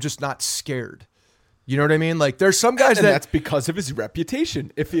thing that I'm just not scared. You know what I mean? Like there's some guys that's because of his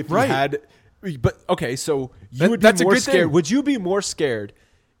reputation. If right. he had, but okay, so you would be more scared. Thing. Would you be more scared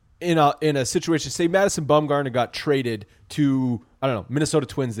in a situation? Say Madison Bumgarner got traded to Minnesota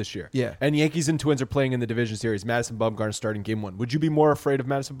Twins this year. Yeah, and Yankees and Twins are playing in the division series. Madison Bumgarner starting game 1. Would you be more afraid of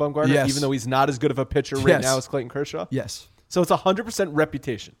Madison Bumgarner, yes. even though he's not as good of a pitcher right now as Clayton Kershaw? Yes. So it's 100%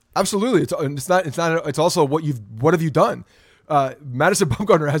 reputation. Absolutely. It's not. It's also what have you done? Madison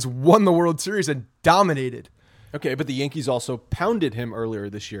Bumgarner has won the World Series and dominated. Okay, but the Yankees also pounded him earlier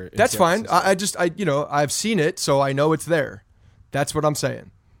this year. That's fine. I've seen it, so I know it's there. That's what I'm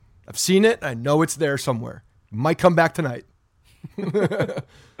saying. I've seen it. I know it's there somewhere. It might come back tonight.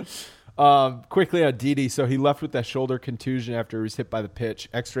 Quickly on Didi. So he left with that shoulder contusion after he was hit by the pitch.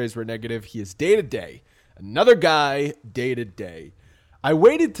 X-rays were negative. He is day to day. Another guy day to day. I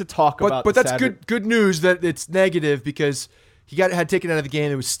waited to talk about, but that's good news that it's negative because he had taken out of the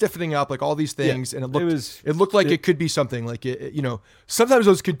game. It was stiffening up, like all these things, and it looked like it could be something. Like sometimes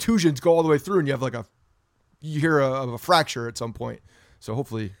those contusions go all the way through, and you have you hear a fracture at some point. So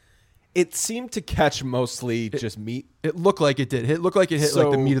hopefully, it seemed to catch mostly just meat. It looked like it did. It looked like it hit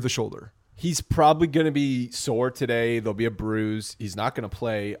like the meat of the shoulder. He's probably going to be sore today. There'll be a bruise. He's not going to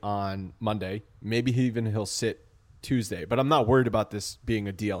play on Monday. Maybe he'll sit Tuesday, but I'm not worried about this being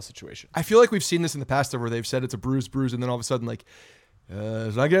a DL situation. I feel like we've seen this in the past where they've said it's a bruise, and then all of a sudden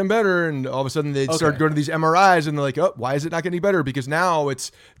it's not getting better, and all of a sudden they start going to these MRIs and they're like, oh, why is it not getting better? Because now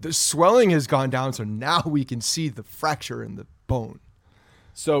the swelling has gone down, so now we can see the fracture in the bone.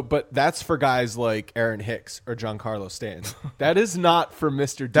 So, but that's for guys like Aaron Hicks or Giancarlo Stanton. That is not for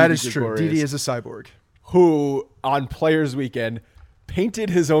Mr. Didi. That is true. Didi is a cyborg who on Players Weekend painted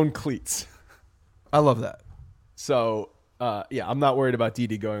his own cleats. I love that. So, I'm not worried about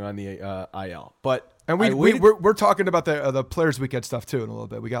Didi going on the IL. But we're talking about the Players Weekend stuff too in a little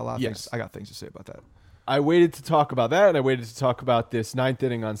bit. We got a lot of things. I got things to say about that. I waited to talk about that, and I waited to talk about this 9th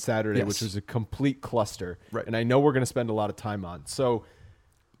inning on Saturday, which was a complete cluster. Right. And I know we're going to spend a lot of time on. So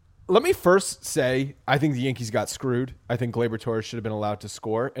let me first say I think the Yankees got screwed. I think Gleyber Torres should have been allowed to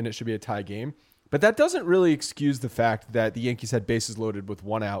score, and it should be a tie game. But that doesn't really excuse the fact that the Yankees had bases loaded with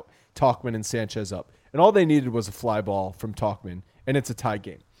 1 out, Tauchman and Sanchez up. And all they needed was a fly ball from Tauchman, and it's a tie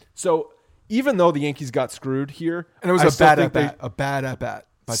game. So even though the Yankees got screwed here, and it was a bad at bat.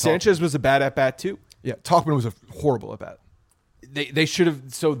 Sanchez was a bad at bat too. Yeah, Tauchman was a horrible at bat. They should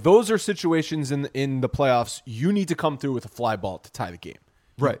have. So those are situations in the playoffs. You need to come through with a fly ball to tie the game,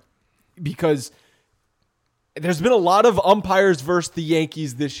 right? Because there's been a lot of umpires versus the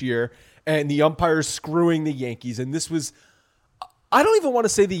Yankees this year, and the umpires screwing the Yankees. And this was, I don't even want to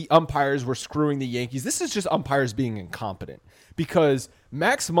say the umpires were screwing the Yankees. This is just umpires being incompetent, because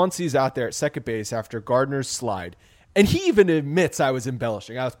Max Muncy's out there at second base after Gardner's slide, and he even admits I was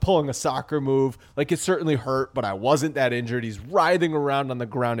embellishing. I was pulling a soccer move. Like, it certainly hurt, but I wasn't that injured. He's writhing around on the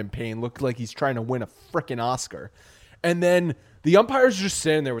ground in pain. Looked like he's trying to win a freaking Oscar. And then the umpires are just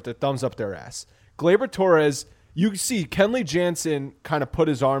sitting there with their thumbs up their ass. Gleyber Torres, you see Kenley Jansen kind of put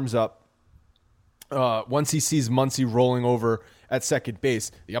his arms up once he sees Muncy rolling over at second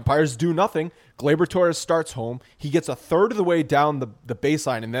base. The umpires do nothing. Gleyber Torres starts home. He gets a third of the way down the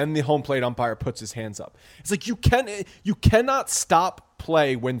baseline, and then the home plate umpire puts his hands up. It's like you cannot stop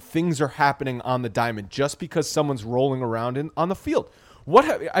play when things are happening on the diamond just because someone's rolling around on the field.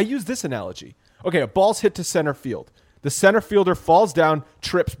 I use this analogy. Okay, a ball's hit to center field. The center fielder falls down,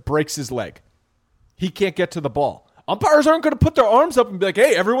 trips, breaks his leg. he can't get to the ball. Umpires aren't going to put their arms up and be like,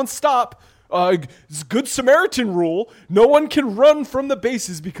 hey, everyone stop. It's Good Samaritan rule. No one can run from the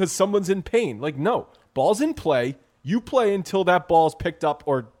bases because someone's in pain. Like, no. Ball's in play. You play until that ball's picked up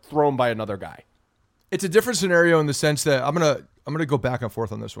or thrown by another guy. It's a different scenario in the sense that I'm gonna go back and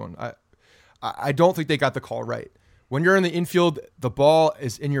forth on this one. I don't think they got the call right. When you're in the infield, the ball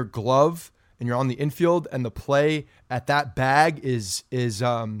is in your glove and you're on the infield, and the play at that bag is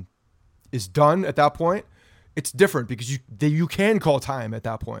done at that point. It's different because you can call time at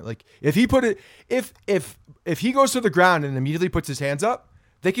that point. Like if he goes to the ground and immediately puts his hands up,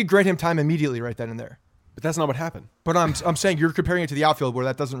 they could grant him time immediately right then and there. But that's not what happened. But I'm saying you're comparing it to the outfield where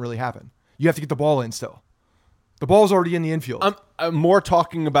that doesn't really happen. You have to get the ball in still. The ball's already in the infield. I'm more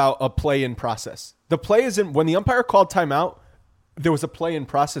talking about a play-in process. The play isn't when the umpire called timeout. There was a play-in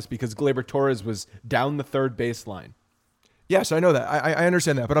process because Gleyber Torres was down the third baseline. Yes, I know that. I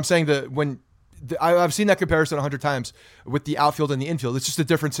understand that. But I'm saying that I've seen that comparison 100 times with the outfield and the infield. It's just a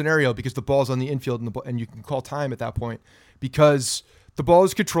different scenario because the ball's on the infield and you can call time at that point because the ball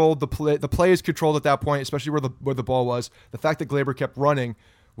is controlled. The play is controlled at that point, especially where the ball was. The fact that Gleyber kept running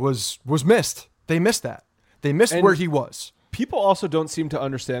was missed. They missed that. They missed where he was. People also don't seem to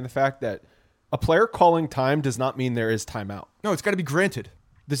understand the fact that a player calling time does not mean there is timeout. No, it's got to be granted.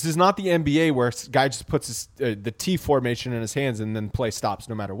 This is not the NBA where a guy just puts the T formation in his hands and then play stops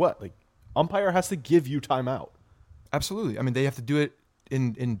no matter what. Like, umpire has to give you timeout. Absolutely. I mean, they have to do it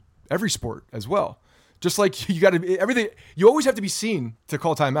in every sport as well. Just like you got to everything. You always have to be seen to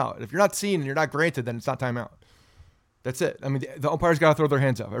call timeout. If you're not seen and you're not granted, then it's not timeout. That's it. I mean, the umpires got to throw their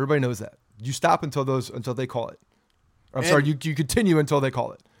hands up. Everybody knows that. You stop until they call it. You continue until they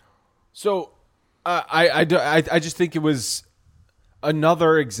call it. So, I just think it was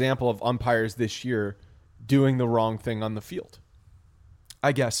another example of umpires this year doing the wrong thing on the field.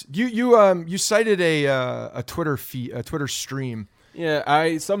 I guess you cited a Twitter feed, a Twitter stream.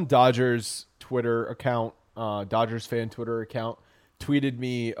 Yeah, some Dodgers Twitter account, Dodgers fan Twitter account, tweeted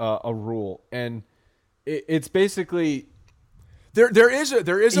me a rule, and it's basically there is a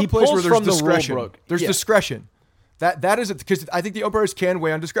place where there's discretion. There's discretion. That is it, because I think the umpires can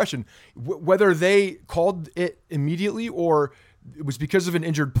weigh on discretion, whether they called it immediately or it was because of an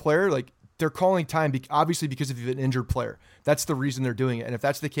injured player. Like, they're calling time obviously because of an injured player. That's the reason they're doing it. And if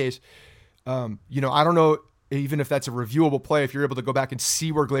that's the case, I don't know even if that's a reviewable play, if you're able to go back and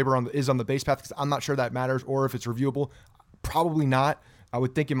see where Gleyber is on the base path, because I'm not sure that matters, or if it's reviewable. Probably not, I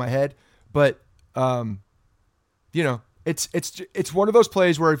would think in my head. But, it's one of those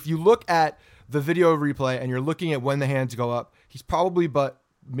plays where if you look at the video replay and you're looking at when the hands go up, he's probably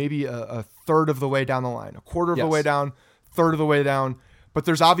maybe a third of the way down the line, a quarter of the way down, third of the way down. But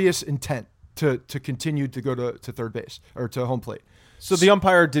there's obvious intent to continue to go to third base or to home plate. So the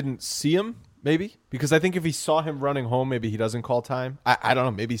umpire didn't see him, maybe? Because I think if he saw him running home, maybe he doesn't call time. I don't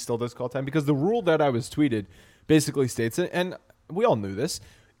know. Maybe he still does call time. Because the rule that I was tweeted basically states it, and we all knew this.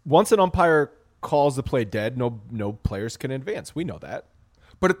 Once an umpire calls the play dead, no players can advance. We know that.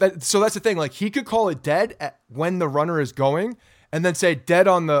 But so that's the thing. Like, he could call it dead when the runner is going and then say dead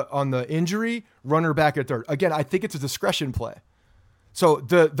on the injury, runner back at third. Again, I think it's a discretion play. So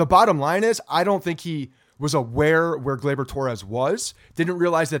the bottom line is, I don't think he was aware where Gleyber Torres was. Didn't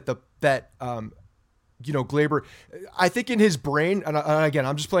realize that Gleyber. I think in his brain, and again,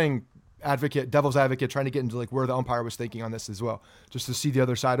 I'm just playing devil's advocate, trying to get into like where the umpire was thinking on this as well, just to see the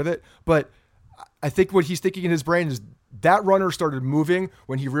other side of it. But I think what he's thinking in his brain is that runner started moving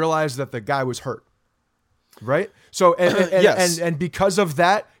when he realized that the guy was hurt. Right. So and because of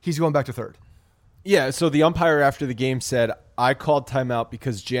that, he's going back to third. Yeah, so the umpire after the game said, I called timeout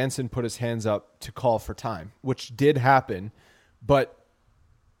because Jansen put his hands up to call for time, which did happen. But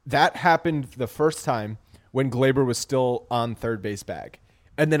that happened the first time when Gleyber was still on third base bag.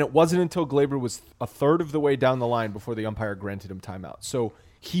 And then it wasn't until Gleyber was a third of the way down the line before the umpire granted him timeout. So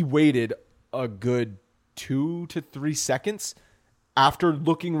he waited a good 2 to 3 seconds after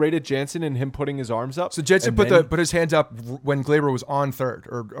looking right at Jansen and him putting his arms up. So Jansen put his hands up when Gleyber was on third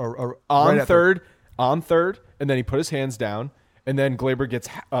or on right third, and then he put his hands down, and then Gleyber gets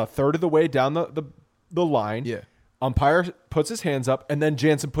a third of the way down the line. Yeah. Umpire puts his hands up, and then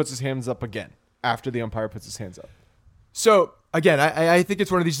Jansen puts his hands up again after the umpire puts his hands up. So again, I think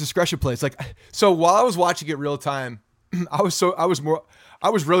it's one of these discretion plays. Like, so while I was watching it real time, I was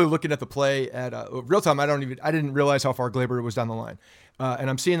really looking at the play at real time. I didn't realize how far Gleyber was down the line. And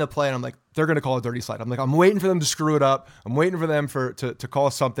I'm seeing the play and I'm like, they're going to call a dirty slide. I'm like, I'm waiting for them to screw it up. I'm waiting for them to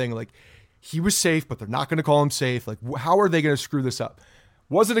call something like he was safe, but they're not going to call him safe. Like, how are they going to screw this up?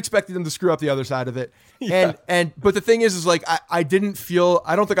 Wasn't expecting them to screw up the other side of it. Yeah. But the thing is like, I did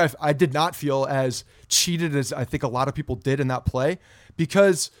not feel as cheated as I think a lot of people did in that play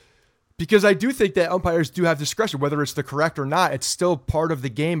because I do think that umpires do have discretion, whether it's the correct or not. It's still part of the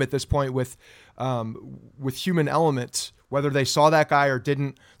game at this point with human elements, whether they saw that guy or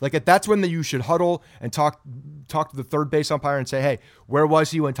didn't. Like that's when you should huddle and talk to the third base umpire and say, hey, where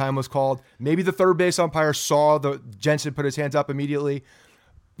was he when time was called? Maybe the third base umpire saw the Jensen put his hands up immediately.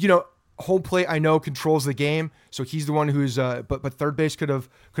 Home plate I know controls the game, so he's the one who's. But third base could have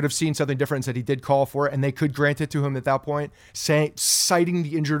seen something different and said he did call for it, and they could grant it to him at that point, citing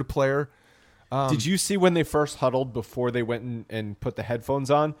the injured player. Did you see when they first huddled before they went and put the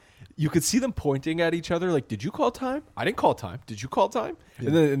headphones on? You could see them pointing at each other like, "Did you call time? I didn't call time. Did you call time?" Yeah.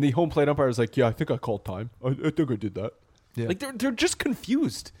 And then the home plate umpire was like, "Yeah, I think I called time. I think I did that." Yeah. Like they're just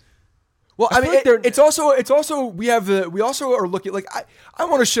confused. Well, I mean, it's also we also are looking like I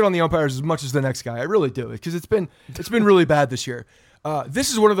want to shit on the umpires as much as the next guy. I really do, because it's been really bad this year. This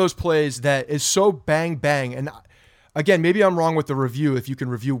is one of those plays that is so bang bang, and again, maybe I'm wrong with the review. If you can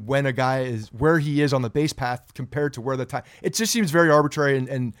review when a guy is where he is on the base path compared to where the time, it just seems very arbitrary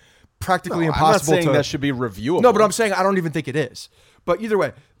and practically impossible. I'm not saying that should be reviewable. No, but I'm saying I don't even think it is. But either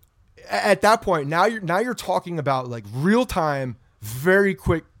way, at that point, now you're talking about like real time, very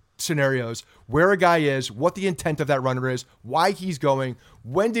quick scenarios where a guy is, what the intent of that runner is, why he's going,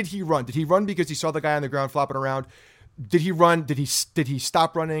 when did he run? Did he run because he saw the guy on the ground flopping around? Did he run? Did he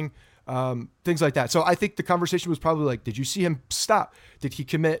stop running? Things like that. So I think the conversation was probably like, did you see him stop? Did he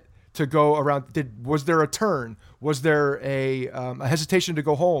commit to go around? Was there a turn? Was there a hesitation to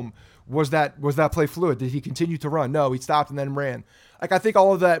go home? Was that play fluid? Did he continue to run? No, he stopped and then ran. Like I think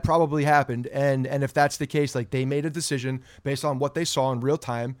all of that probably happened. And if that's the case, like they made a decision based on what they saw in real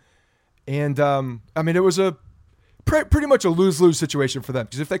time. And I mean, it was a pretty much a lose-lose situation for them,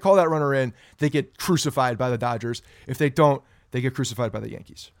 because if they call that runner in, they get crucified by the Dodgers. If they don't, they get crucified by the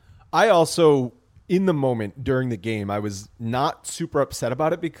Yankees. I also, in the moment during the game, I was not super upset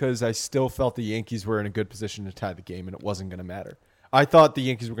about it because I still felt the Yankees were in a good position to tie the game and it wasn't going to matter. I thought the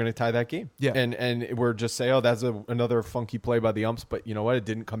Yankees were going to tie that game. Yeah. And we're just saying, oh, that's another funky play by the umps. But you know what? It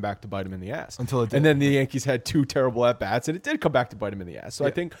didn't come back to bite them in the ass. Until it did. And then the Yankees had two terrible at-bats, and it did come back to bite them in the ass. So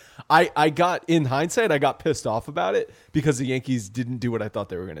I think I got, in hindsight, I got pissed off about it because the Yankees didn't do what I thought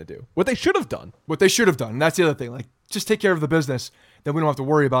they were going to do. What they should have done. And that's the other thing. Like, just take care of the business. Then we don't have to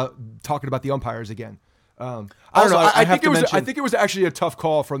worry about talking about the umpires again. I don't know. I think it was actually a tough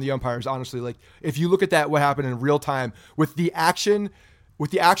call from the umpires, honestly. Like if you look at that, what happened in real time with the action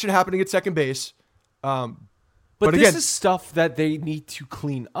happening at second base. But again, this is stuff that they need to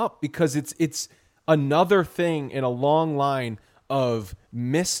clean up, because it's another thing in a long line of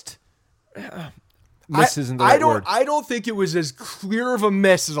missed. Miss isn't the right word. I don't think it was as clear of a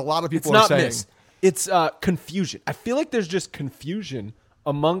miss as a lot of people are saying. Miss. It's confusion. I feel like there's just confusion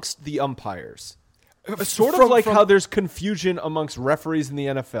amongst the umpires. Sort of like how there's confusion amongst referees in the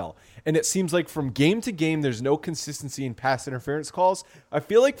NFL. And it seems like from game to game, there's no consistency in pass interference calls. I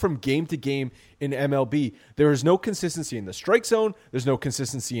feel like from game to game in MLB, there is no consistency in the strike zone. There's no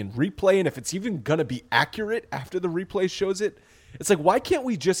consistency in replay. And if it's even going to be accurate after the replay shows it, it's like, why can't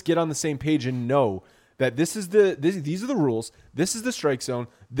we just get on the same page and know that these are the rules, this is the strike zone,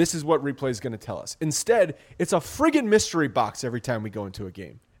 this is what replay is going to tell us? Instead, it's a friggin' mystery box every time we go into a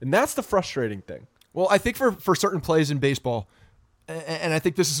game. And that's the frustrating thing. Well, I think for certain plays in baseball, and I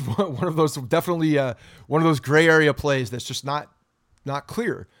think this is one of those, definitely one of those gray area plays that's just not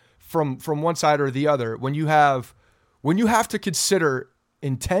clear from one side or the other. When you have to consider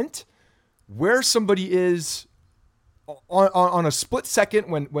intent, where somebody is on a split second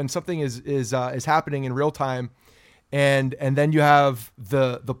when something is happening in real time, and then you have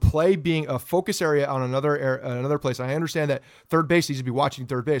the play being a focus area on another place. And I understand that third base needs to be watching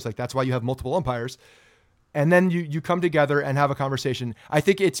third base, like that's why you have multiple umpires. And then you come together and have a conversation. I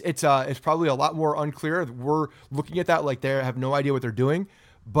think it's probably a lot more unclear. We're looking at that like they have no idea what they're doing,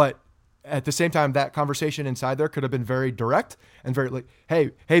 but at the same time, that conversation inside there could have been very direct and very like,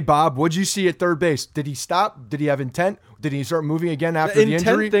 hey, Bob, what'd you see at third base? Did he stop? Did he have intent? Did he start moving again after the injury?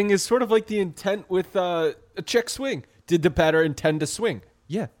 The intent thing is sort of like the intent with a check swing. Did the batter intend to swing?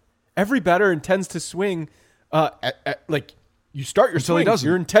 Yeah. Every batter intends to swing like you start your swing.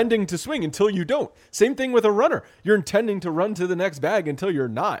 You're intending to swing until you don't. Same thing with a runner. You're intending to run to the next bag until you're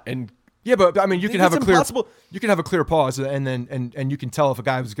not. And yeah, but I mean, you can have a clear pause, and then you can tell if a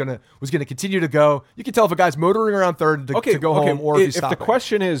guy was gonna continue to go. You can tell if a guy's motoring around third to go home, or if he's stopping. If the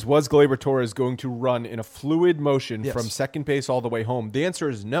question is, was Gleyber Torres going to run in a fluid motion from second base all the way home? The answer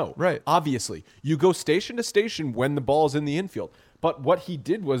is no. Right. Obviously, you go station to station when the ball's in the infield. But what he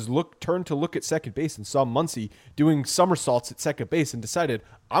did was turn to look at second base and saw Muncy doing somersaults at second base and decided,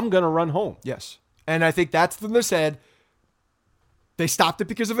 I'm going to run home. Yes. And I think that's when they said they stopped it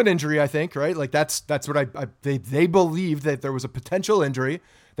because of an injury, I think, right? Like that's what they believed that there was a potential injury.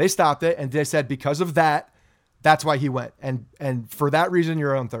 They stopped it and they said because of that, that's why he went. And for that reason,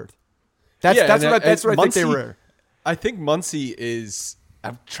 you're on third. That's what I think they were. I think Muncy is.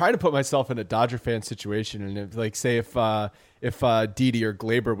 I'm trying to put myself in a Dodger fan situation, and if Didi or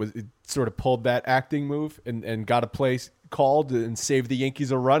Glaber was sort of pulled that acting move and got a play called and saved the Yankees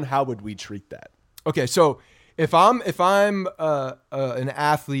a run, how would we treat that? Okay, so if I'm an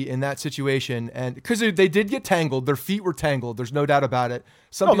athlete in that situation, and because they did get tangled, their feet were tangled. There's no doubt about it.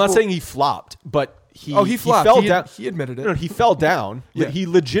 I'm not saying he flopped, but he flopped. He fell down. He admitted it. No, he fell down. Yeah. He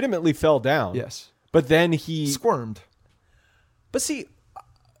legitimately fell down. Yes, but then he squirmed. But see.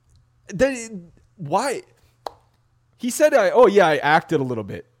 Why? He said, I acted a little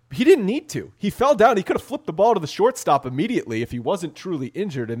bit. He didn't need to. He fell down. He could have flipped the ball to the shortstop immediately if he wasn't truly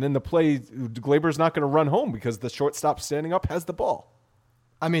injured. And then the play, Glaber's not going to run home because the shortstop standing up has the ball.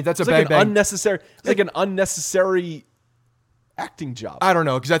 I mean, that's it's a like bang. Unnecessary. It's like an unnecessary acting job. I don't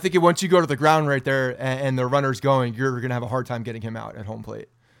know, because I think once you go to the ground right there and the runner's going, you're going to have a hard time getting him out at home plate.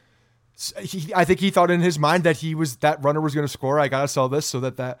 I think he thought in his mind that that runner was going to score. I got to sell this so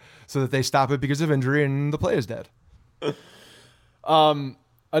that they stop it because of injury and the play is dead.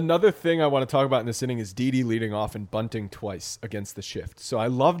 Another thing I want to talk about in this inning is Didi leading off and bunting twice against the shift. So I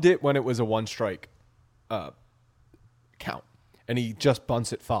loved it when it was a 1-strike count and he just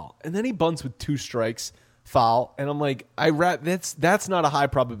bunts it foul. And then he bunts with 2 strikes foul. And I'm like, that's not a high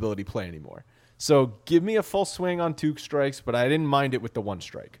probability play anymore. So give me a full swing on 2 strikes, but I didn't mind it with the 1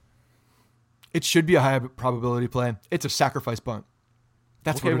 strike. It should be a high probability play. It's a sacrifice bunt.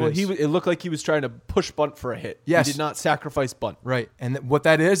 That's what it is. It looked like he was trying to push bunt for a hit. Yes. He did not sacrifice bunt. Right. And what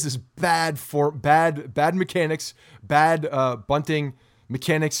that is bad mechanics, bad bunting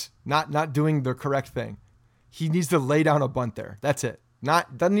mechanics, not doing the correct thing. He needs to lay down a bunt there. That's it.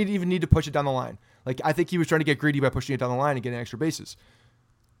 Doesn't even need to push it down the line. Like I think he was trying to get greedy by pushing it down the line and getting extra bases.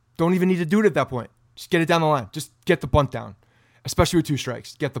 Don't even need to do it at that point. Just get it down the line. Just get the bunt down. Especially with 2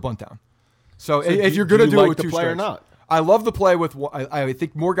 strikes. Get the bunt down. So if you're going to do it with 2 strikes, or not? I love the play with. I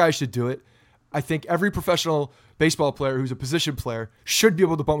think more guys should do it. I think every professional baseball player who's a position player should be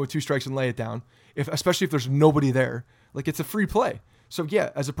able to bunt with 2 strikes and lay it down. Especially if there's nobody there, like it's a free play. So yeah,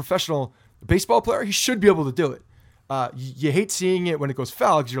 as a professional baseball player, he should be able to do it. You hate seeing it when it goes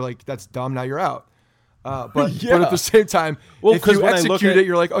foul because you're like, that's dumb. Now you're out. But at the same time, if you execute it,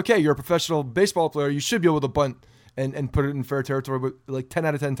 you're like, okay, you're a professional baseball player. You should be able to bunt and put it in fair territory, but like 10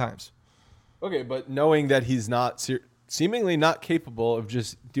 out of 10 times. Okay, but knowing that he's not seemingly not capable of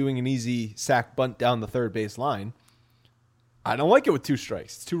just doing an easy sack bunt down the third base line, I don't like it with 2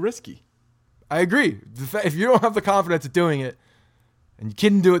 strikes. It's too risky. I agree. If you don't have the confidence of doing it, and you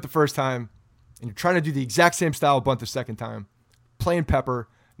couldn't do it the first time, and you're trying to do the exact same style of bunt the second time, playing pepper,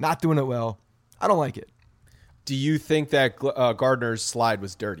 not doing it well, I don't like it. Do you think that Gardner's slide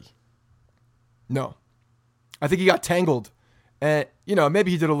was dirty? No. I think he got tangled. And, maybe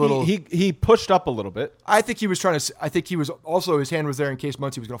he did a little. He pushed up a little bit. I think he was his hand was there in case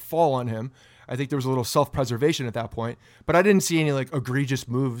Muncy was going to fall on him. I think there was a little self-preservation at that point. But I didn't see any like egregious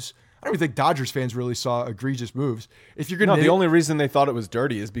moves. I don't even think Dodgers fans really saw egregious moves. The only reason they thought it was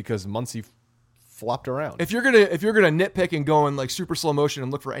dirty is because Muncy flopped around. If you're gonna nitpick and go in like super slow motion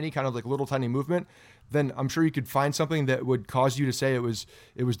and look for any kind of like little tiny movement, then I'm sure you could find something that would cause you to say it was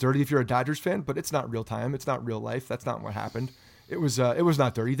dirty if you're a Dodgers fan. But it's not real time. It's not real life. That's not what happened. It was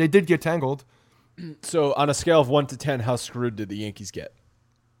not dirty. They did get tangled. So on a scale of 1 to 10, how screwed did the Yankees get?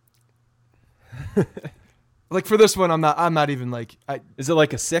 Like for this one, I'm not even like. Is it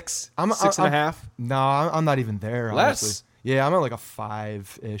like a 6? 6.5? No, I'm not even there. Less? Honestly. Yeah, I'm at like a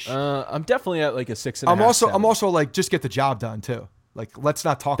 5-ish. I'm definitely at like a 6.5. I'm also like just get the job done too. Like let's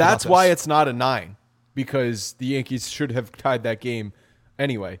not talk. That's about why this. it's not a 9 because the Yankees should have tied that game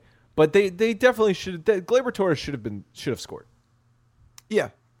anyway. But they definitely should. Gleyber Torres should have scored.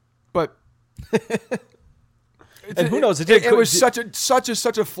 Yeah, but and who knows? It was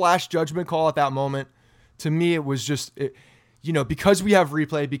such a flash judgment call at that moment. To me, it was just because we have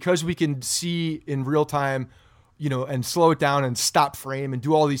replay, because we can see in real time, and slow it down and stop frame and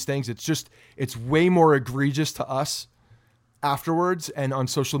do all these things. It's way more egregious to us afterwards and on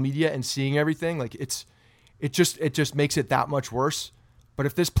social media and seeing everything. Like it just makes it that much worse. But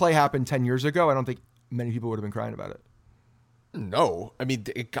if this play happened 10 years ago, I don't think many people would have been crying about it. No, I mean,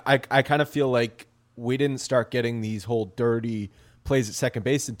 I kind of feel like we didn't start getting these whole dirty, plays at second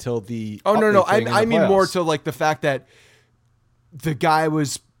base until the. Oh, no. I mean more to like the fact that the guy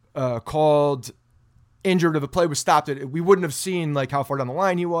was called injured or the play was stopped, we wouldn't have seen like how far down the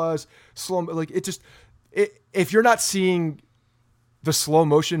line he was. Slow, like if you're not seeing the slow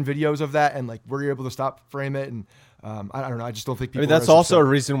motion videos of that and like were you able to stop frame it and I don't know. I just don't think people. I mean, that's also a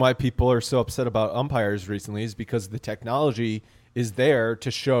reason why people are so upset about umpires recently is because the technology is there to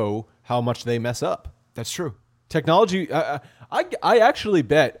show how much they mess up. That's true. Technology. I actually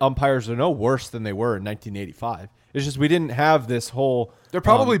bet umpires are no worse than they were in 1985. It's just we didn't have this whole. They're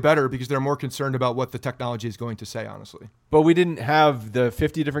probably better because they're more concerned about what the technology is going to say, honestly. But we didn't have the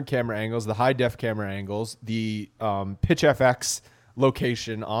 50 different camera angles, the high def camera angles, the pitch FX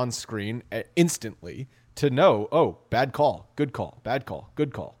location on screen instantly to know, oh, bad call, good call, bad call,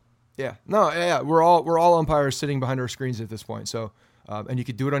 good call. Yeah, no, yeah, we're all umpires sitting behind our screens at this point. So, and you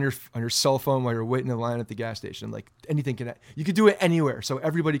could do it on your cell phone while you're waiting in line at the gas station. Like anything you could do it anywhere, so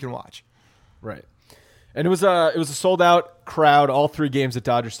everybody can watch. Right. And it was a sold out crowd, all 3 games at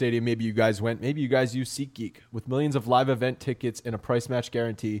Dodger Stadium. Maybe you guys went. Maybe you guys use SeatGeek. With millions of live event tickets and a price match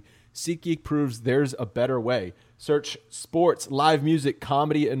guarantee, SeatGeek proves there's a better way. Search sports, live music,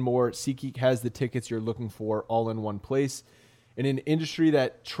 comedy, and more. SeatGeek has the tickets you're looking for all in one place. In an industry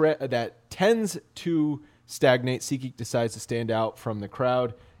that tends to stagnate, SeatGeek decides to stand out from the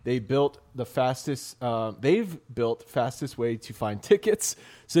crowd. They've built fastest way to find tickets,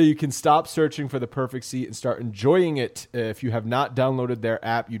 so you can stop searching for the perfect seat and start enjoying it. If you have not downloaded their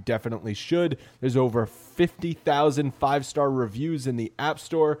app, you definitely should. There's over 50,000 5-star reviews in the App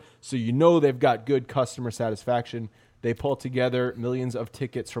Store, so you know they've got good customer satisfaction. They pull together millions of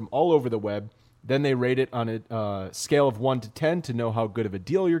tickets from all over the web. Then they rate it on a scale of 1 to 10 to know how good of a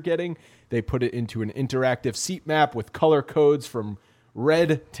deal you're getting. They put it into an interactive seat map with color codes from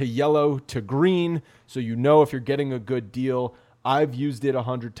red to yellow to green, so you know if you're getting a good deal. I've used it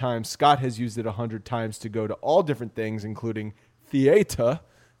 100 times. Scott has used it 100 times to go to all different things, including theater,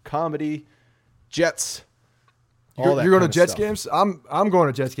 comedy, Jets. You're going to Jets games? I'm going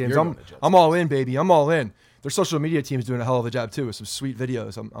to Jets games. I'm all in, baby. I'm all in. Their social media team is doing a hell of a job too with some sweet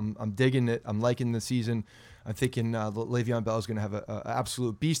videos. I'm digging it. I'm liking the season. I'm thinking Le'Veon Bell is going to have an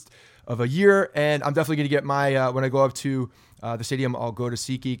absolute beast of a year, and I'm definitely going to get my when I go up to the stadium, I'll go to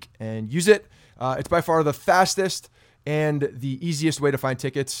SeatGeek and use it. It's by far the fastest and the easiest way to find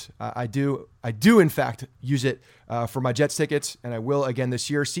tickets. I do in fact use it for my Jets tickets, and I will again this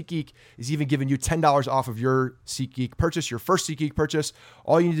year. SeatGeek is even giving you $10 off of your SeatGeek purchase, your first SeatGeek purchase.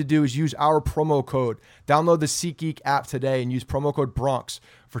 All you need to do is use our promo code. Download the SeatGeek app today and use promo code Bronx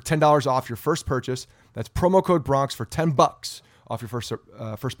for $10 off your first purchase. That's promo code Bronx for $10 off your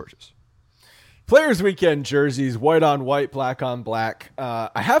first purchase. Players Weekend jerseys, white on white, black on black. I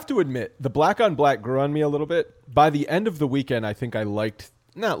have to admit, the black on black grew on me a little bit. By the end of the weekend, I think I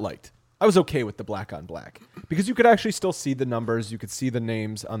I was okay with the black on black because you could actually still see the numbers. You could see the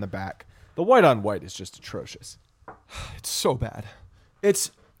names on the back. The white on white is just atrocious. It's so bad.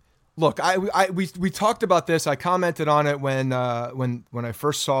 Look, we talked about this. I commented on it when I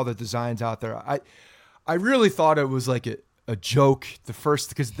first saw the designs out there. I really thought it was like a joke. The first,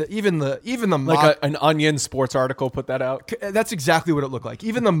 because even the like an Onion sports article put that out. That's exactly what it looked like.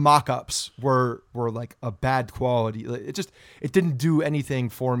 Even the mock-ups were like a bad quality. It didn't do anything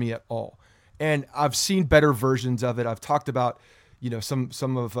for me at all. And I've seen better versions of it. I've talked about some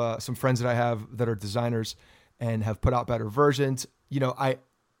friends that I have that are designers and have put out better versions.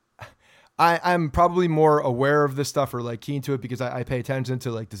 I'm probably more aware of this stuff or like keen to it because I pay attention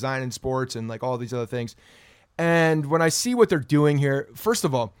to like design and sports and like all these other things. And when I see what they're doing here, first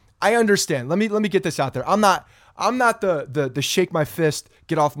of all, I understand. Let me get this out there. I'm not the shake my fist,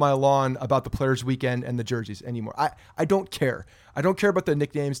 get off my lawn about the Players Weekend and the jerseys anymore. I don't care. I don't care about the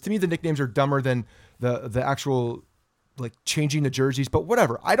nicknames. To me, the nicknames are dumber than the actual like changing the jerseys, but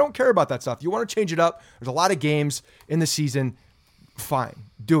whatever. I don't care about that stuff. You want to change it up. There's a lot of games in the season. Fine,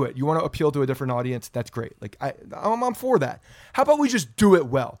 do it. You want to appeal to a different audience? That's great. Like I'm for that. How about we just do it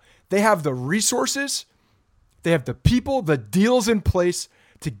well? They have the resources, they have the people, the deals in place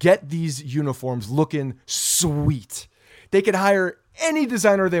to get these uniforms looking sweet. They could hire any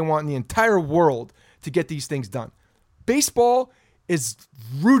designer they want in the entire world to get these things done. Baseball is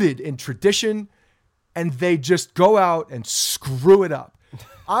rooted in tradition, and they just go out and screw it up.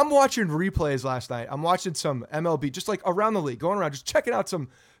 I'm watching replays last night. I'm watching some MLB, just like around the league, going around, just checking out some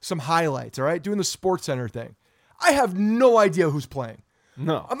highlights, all right? Doing the Sports Center thing. I have no idea who's playing.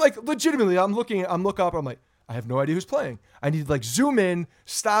 No. I'm like, legitimately, I'm look up, I'm like, I have no idea who's playing. I need to like zoom in,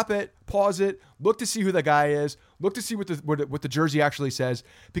 stop it, pause it, look to see who the guy is, look to see what the jersey actually says.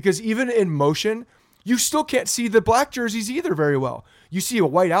 Because even in motion, you still can't see the black jerseys either very well. You see a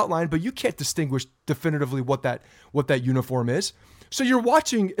white outline, but you can't distinguish definitively what that uniform is. So you're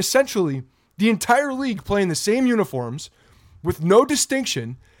watching essentially the entire league playing the same uniforms with no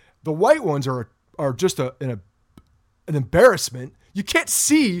distinction. The white ones are just an embarrassment. You can't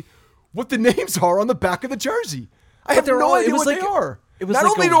see what the names are on the back of the jersey. I have no idea what they are. Not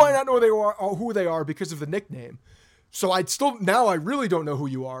only do I not know who they are because of the nickname, so I really don't know who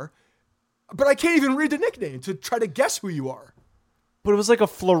you are, but I can't even read the nickname to try to guess who you are. But it was like a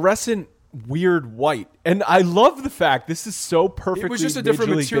fluorescent weird white. And I love the fact this is so perfectly It was just a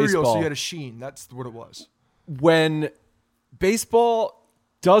different material, baseball. so you had a sheen. That's what it was. When baseball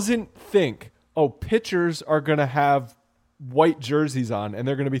doesn't think, pitchers are going to have white jerseys on and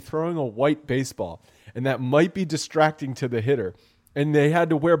they're going to be throwing a white baseball, and that might be distracting to the hitter. And they had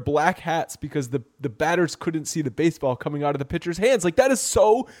to wear black hats because the batters couldn't see the baseball coming out of the pitcher's hands. Like, that is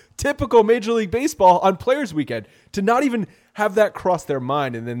so typical Major League Baseball on Players Weekend, to not even have that cross their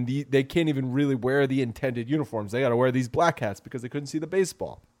mind. And then they can't even really wear the intended uniforms. They got to wear these black hats because they couldn't see the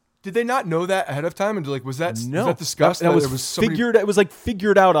baseball. Did they not know that ahead of time? And was that discussed? That was figured. It was like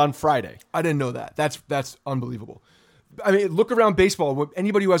figured out on Friday. I didn't know that. That's unbelievable. I mean, look around baseball.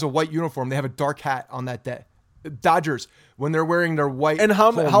 Anybody who has a white uniform, they have a dark hat on that day. Dodgers, when they're wearing their white, and how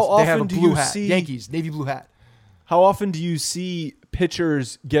often they have a do blue you hat. see Yankees, navy blue hat? How often do you see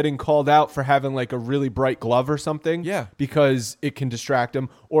pitchers getting called out for having like a really bright glove or something? Yeah, because it can distract them,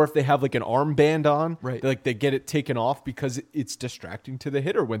 or if they have like an armband on, right? They get it taken off because it's distracting to the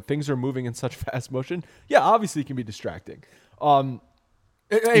hitter when things are moving in such fast motion. Yeah, obviously it can be distracting.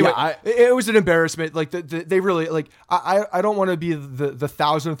 Anyway, it was an embarrassment. Like they really like. I don't want to be the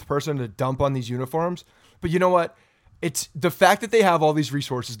 1,000th person to dump on these uniforms, but you know what? It's the fact that they have all these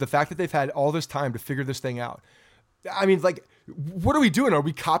resources, the fact that they've had all this time to figure this thing out. I mean, like, what are we doing? Are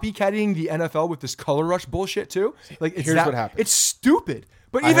we copycatting the NFL with this color rush bullshit too? Like, here's what happened. It's stupid.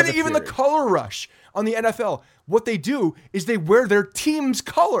 But even the color rush on the NFL, what they do is they wear their team's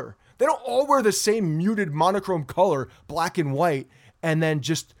color. They don't all wear the same muted monochrome color, black and white, and then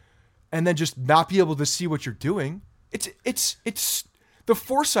just not be able to see what you're doing. It's the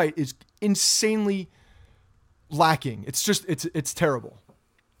foresight is insanely lacking. It's terrible.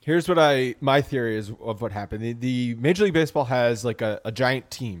 Here's what my theory is of what happened. The Major League Baseball has like a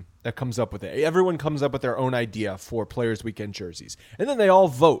giant team that comes up with it. Everyone comes up with their own idea for Players Weekend jerseys, and then they all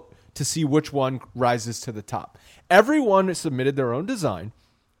vote to see which one rises to the top. Everyone submitted their own design.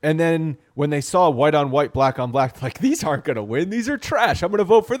 And then when they saw white on white, black on black, like, these aren't going to win. These are trash. I'm going to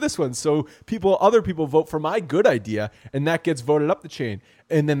vote for this one. So other people vote for my good idea, and that gets voted up the chain.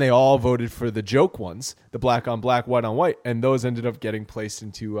 And then they all voted for the joke ones, the black on black, white on white, and those ended up getting placed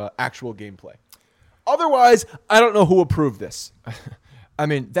into actual gameplay. Otherwise, I don't know who approved this. I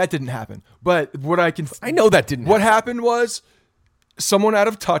mean, that didn't happen. But I know that didn't happen. What happened was someone out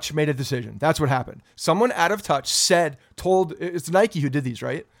of touch made a decision. That's what happened. Someone out of touch it's Nike who did these,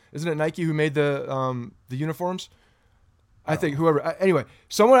 right? Isn't it Nike who made the uniforms? I think whoever. Anyway,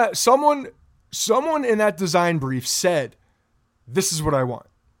 someone in that design brief said, "This is what I want.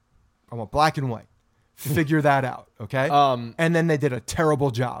 I want black and white. Figure that out, okay?" And then they did a terrible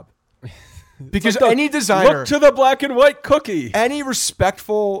job because any designer, look to the black and white cookie. Any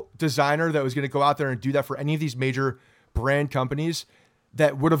respectful designer that was going to go out there and do that for any of these major brand companies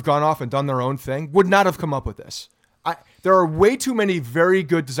that would have gone off and done their own thing would not have come up with this. There are way too many very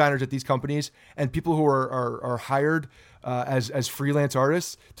good designers at these companies and people who are hired as freelance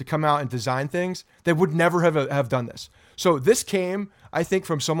artists to come out and design things that would never have done this. So this came, I think,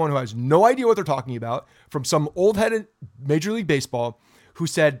 from someone who has no idea what they're talking about, from some old-headed Major League Baseball who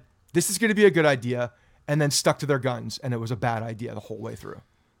said, this is going to be a good idea, and then stuck to their guns, and it was a bad idea the whole way through.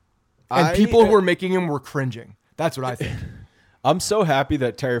 And people who were making them were cringing. That's what I think. I'm so happy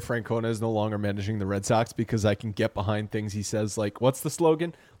that Terry Francona is no longer managing the Red Sox because I can get behind things he says like, what's the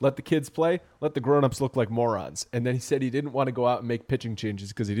slogan? Let the kids play, let the grown-ups look like morons. And then he said he didn't want to go out and make pitching changes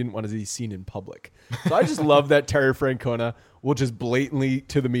because he didn't want to be seen in public. So I just love that Terry Francona will just blatantly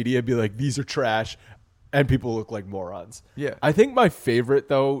to the media be like, these are trash, and people look like morons. Yeah. I think my favorite,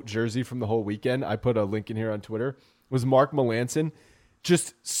 though, jersey from the whole weekend, I put a link in here on Twitter, was Mark Melancon.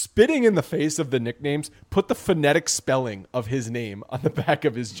 Just spitting in the face of the nicknames, put the phonetic spelling of his name on the back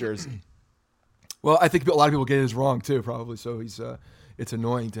of his jersey. Well, I think a lot of people get his wrong too, probably. So it's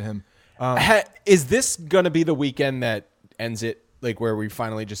annoying to him. Is this going to be the weekend that ends it? Like where we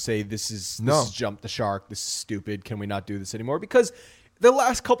finally just say, this is jump the shark. This is stupid. Can we not do this anymore? Because the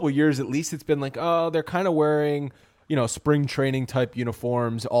last couple of years, at least, it's been like, oh, they're kind of wearing, spring training type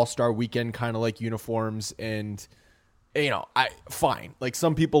uniforms, all-star weekend kind of like uniforms, and fine. Like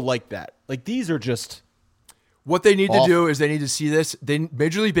some people like that. Like these are just what they need awful. to do is they need to see this.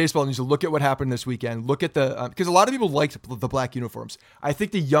 Major League Baseball needs to look at what happened this weekend. Look at because a lot of people liked the black uniforms. I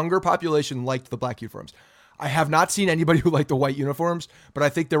think the younger population liked the black uniforms. I have not seen anybody who liked the white uniforms, but I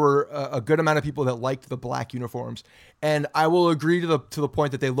think there were a good amount of people that liked the black uniforms. And I will agree to the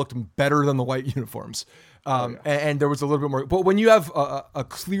point that they looked better than the white uniforms. And there was a little bit more. But when you have a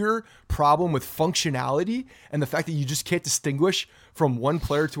clear problem with functionality and the fact that you just can't distinguish from one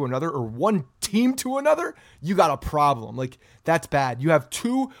player to another or one team to another, you got a problem. Like, that's bad. You have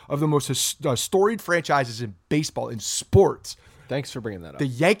two of the most storied franchises in baseball, in sports. Thanks for bringing that up. The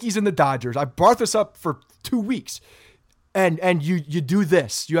Yankees and the Dodgers. I brought this up for 2 weeks. And you do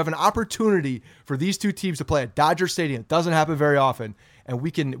this. You have an opportunity for these two teams to play at Dodger Stadium. It doesn't happen very often. And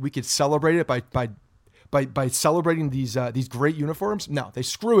we can celebrate it by celebrating these great uniforms. No, they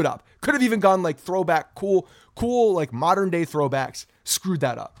screw it up. Could have even gone like throwback, cool like modern day throwbacks. Screwed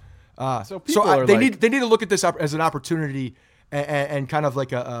that up. They need to look at this as an opportunity and kind of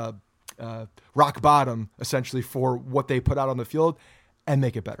like a rock bottom essentially for what they put out on the field and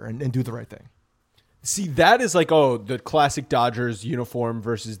make it better and do the right thing. See, that is like, the classic Dodgers uniform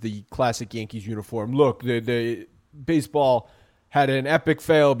versus the classic Yankees uniform. Look, the baseball had an epic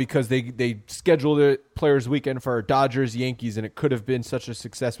fail because they scheduled a players weekend for Dodgers, Yankees, and it could have been such a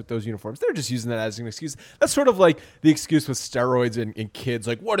success with those uniforms. They're just using that as an excuse. That's sort of like the excuse with steroids and kids.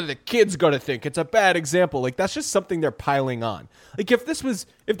 Like, what are the kids going to think? It's a bad example. Like, that's just something they're piling on. Like, if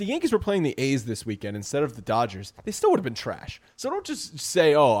the Yankees were playing the A's this weekend instead of the Dodgers, they still would have been trash. So don't just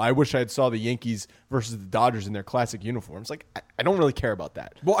say, I wish I had saw the Yankees versus the Dodgers in their classic uniforms. Like, I don't really care about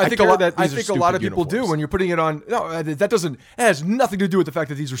that. Well, I think a lot of people do when you're putting it on. No, it has nothing to do with the fact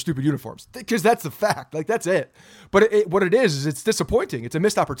that these are stupid uniforms, because that's the fact. Like, that's it. But what it is it's disappointing. It's a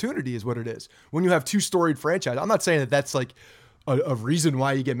missed opportunity is what it is. When you have two storied franchises, I'm not saying that that's like a reason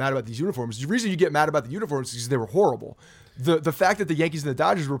why you get mad about these uniforms. The reason you get mad about the uniforms is because they were horrible. The fact that the Yankees and the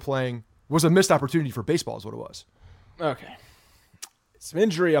Dodgers were playing was a missed opportunity for baseball is what it was. Okay. Some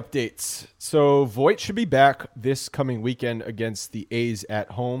injury updates. So Voit should be back this coming weekend against the A's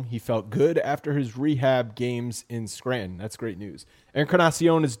at home. He felt good after his rehab games in Scranton. That's great news.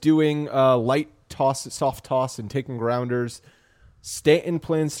 Encarnacion is doing light toss, soft toss, and taking grounders. Stanton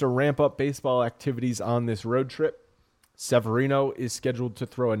plans to ramp up baseball activities on this road trip. Severino is scheduled to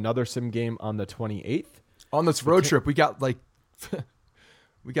throw another sim game on the 28th. On this road trip, we got we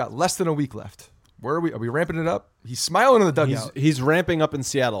got less than a week left. Where are we? Are we ramping it up? He's smiling in the dugout. He's ramping up in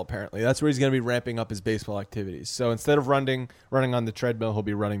Seattle, apparently. That's where he's going to be ramping up his baseball activities. So instead of running on the treadmill, he'll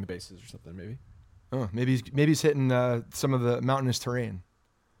be running the bases or something, maybe. Oh, maybe he's hitting some of the mountainous terrain.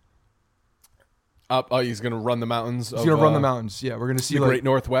 He's going to run the mountains. He's going to run the mountains. Yeah, we're going to see the Great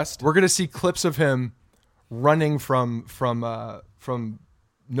Northwest. We're going to see clips of him running from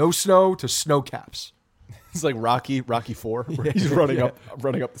no snow to snow caps. It's like Rocky 4, where he's running up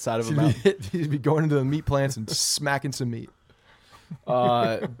the side of a mountain. He'd be going into the meat plants and smacking some meat.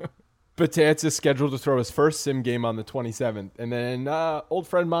 Batanzas is scheduled to throw his first sim game on the 27th, and then old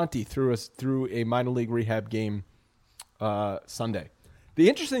friend Monty threw a minor league rehab game Sunday. The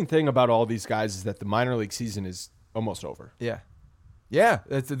interesting thing about all these guys is that the minor league season is almost over. Yeah.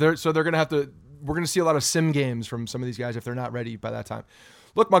 So they're gonna have to. We're gonna see a lot of sim games from some of these guys if they're not ready by that time.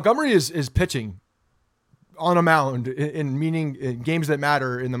 Look, Montgomery is pitching on a mound in games that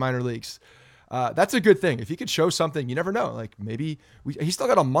matter in the minor leagues. That's a good thing. If he could show something, you never know. Like maybe he's still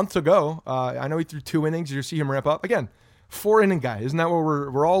got a month to go. I know he threw 2 innings. You'll see him ramp up again. 4-inning guy, isn't that what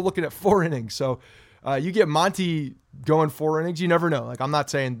we're all looking at? 4 innings. So you get Monty going 4 innings. You never know. Like I'm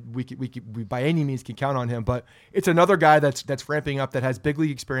not saying we by any means can count on him, but it's another guy that's ramping up that has big league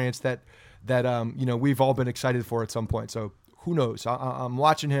experience that we've all been excited for at some point. So who knows? I'm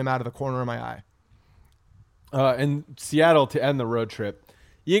watching him out of the corner of my eye. And Seattle to end the road trip,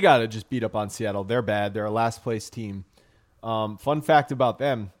 you got to just beat up on Seattle. They're bad. They're a last place team. Fun fact about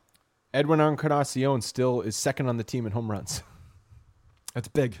them, Edwin Encarnacion still is second on the team in home runs. That's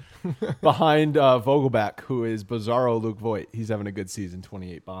big. Behind Vogelback, who is Bizarro Luke Voit. He's having a good season,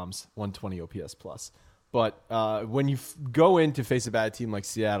 28 bombs, 120 OPS plus. But when you go in to face a bad team like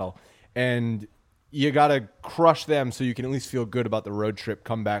Seattle, and you got to crush them so you can at least feel good about the road trip,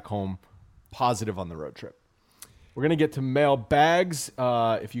 come back home positive on the road trip. We're going to get to mailbags.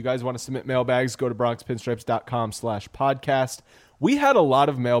 If you guys want to submit mailbags, go to bronxpinstripes.com/podcast. We had a lot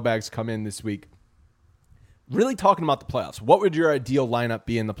of mailbags come in this week, really talking about the playoffs. What would your ideal lineup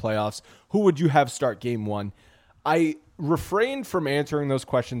be in the playoffs? Who would you have start game one? I refrained from answering those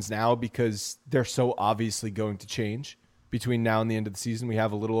questions now because they're so obviously going to change between now and the end of the season. We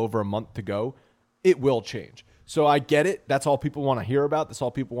have a little over a month to go. It will change. So I get it. That's all people want to hear about. That's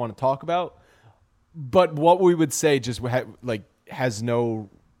all people want to talk about. But what we would say just has no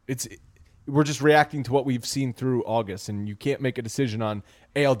 – we're just reacting to what we've seen through August, and you can't make a decision on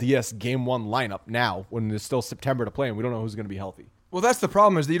ALDS Game 1 lineup now when there's still September to play and we don't know who's going to be healthy. Well, that's the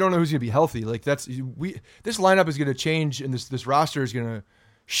problem is that you don't know who's going to be healthy. Like this lineup is going to change, and this roster is going to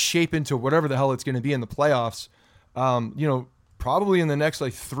shape into whatever the hell it's going to be in the playoffs. Probably in the next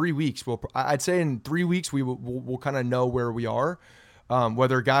 3 weeks. I'd say in 3 weeks we'll kind of know where we are,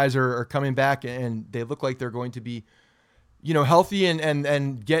 whether guys are coming back and they look like they're going to be, healthy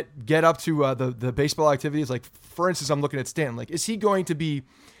and get up to the baseball activities. Like for instance, I'm looking at Stanton. Like, is he going to be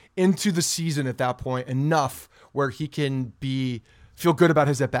into the season at that point enough where he can feel good about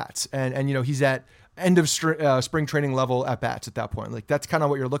his at bats and he's at end of spring training level at bats at that point. Like that's kind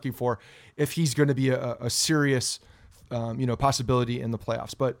of what you're looking for if he's going to be a serious possibility in the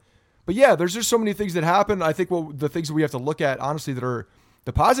playoffs. But yeah, there's just so many things that happen. I think the things that we have to look at, honestly, that are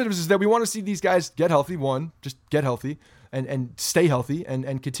the positives is that we want to see these guys get healthy. One, just get healthy and stay healthy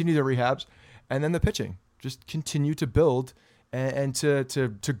and continue their rehabs. And then the pitching, just continue to build and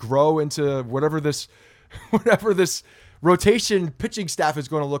to grow into whatever this rotation pitching staff is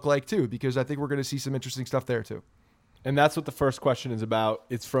going to look like too, because I think we're going to see some interesting stuff there too. And that's what the first question is about.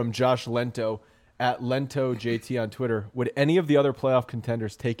 It's from Josh Lento at LentoJT on Twitter. Would any of the other playoff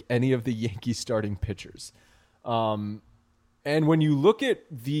contenders take any of the Yankees starting pitchers? And when you look at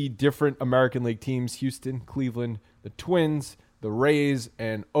the different American League teams, Houston, Cleveland, the Twins, the Rays,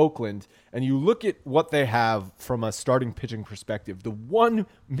 and Oakland, and you look at what they have from a starting pitching perspective, the one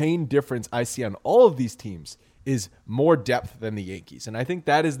main difference I see on all of these teams is more depth than the Yankees. And I think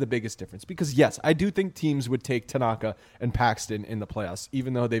that is the biggest difference because, yes, I do think teams would take Tanaka and Paxton in the playoffs,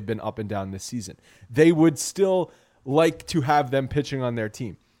 even though they've been up and down this season. They would still like to have them pitching on their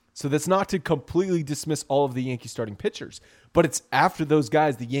team. So that's not to completely dismiss all of the Yankees starting pitchers, but it's after those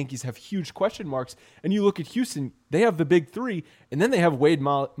guys, the Yankees have huge question marks. And you look at Houston, they have the big three, and then they have Wade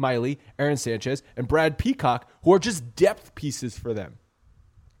Miley, Aaron Sanchez, and Brad Peacock, who are just depth pieces for them.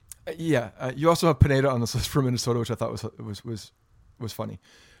 Yeah, you also have Pineda on this list for Minnesota, which I thought was funny.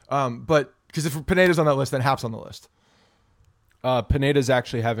 But because if Pineda's on that list, then Happ's on the list. Pineda's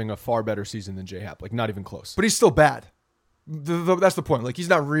actually having a far better season than J Happ, like not even close. But he's still bad. That's the point. Like he's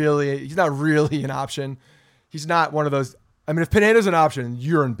not really an option. He's not one of those. I mean, if Pineda's an option,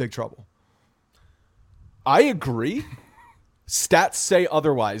 you're in big trouble. I agree. Stats say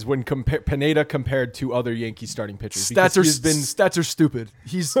otherwise when Pineda compared to other Yankee starting pitchers. Stats are stupid.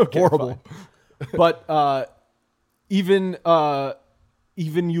 He's horrible. But even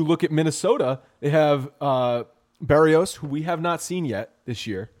you look at Minnesota, they have Barrios, who we have not seen yet this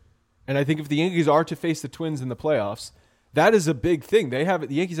year. And I think if the Yankees are to face the Twins in the playoffs, that is a big thing. The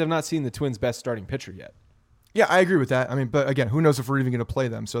Yankees have not seen the Twins' best starting pitcher yet. Yeah, I agree with that. I mean, but again, who knows if we're even going to play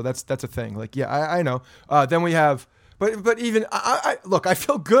them? So that's a thing. Like, yeah, I know. Then we have, but even I look, I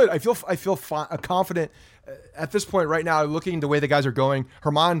feel good. I feel confident at this point right now. Looking the way the guys are going,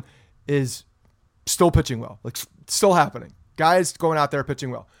 Herman is still pitching well. Like, still happening. Guys going out there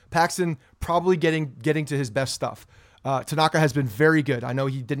pitching well. Paxton probably getting to his best stuff. Tanaka has been very good. I know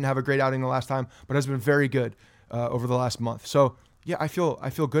he didn't have a great outing the last time, but has been very good over the last month. So yeah, I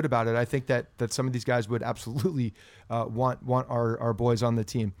feel good about it. I think that some of these guys would absolutely want our boys on the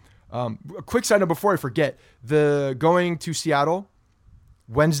team. A quick side note before I forget: the going to Seattle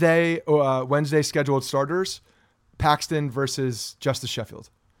Wednesday scheduled starters, Paxton versus Justice Sheffield.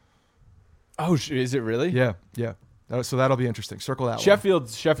 Oh, is it really? Yeah. So that'll be interesting. Circle that.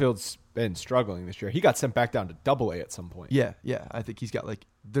 Sheffield's been struggling this year. He got sent back down to Double-A at some point. Yeah. I think he's got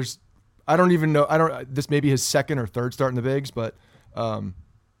I don't even know. This may be his second or third start in the bigs, but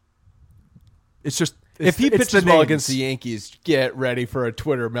it's just if he pitches well against the Yankees, get ready for a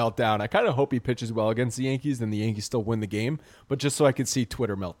Twitter meltdown. I kind of hope he pitches well against the Yankees, then the Yankees still win the game. But just so I could see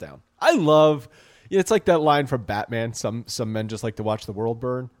Twitter meltdown. It's like that line from Batman. Some men just like to watch the world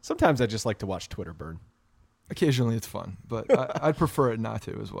burn. Sometimes I just like to watch Twitter burn. Occasionally it's fun, but I'd prefer it not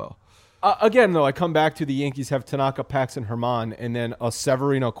to as well. Again, though, I come back to the Yankees have Tanaka, Paxton, Herman, and then a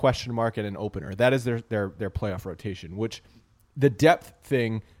Severino question mark and an opener. That is their playoff rotation, which the depth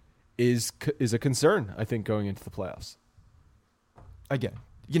thing is a concern, I think, going into the playoffs. Again,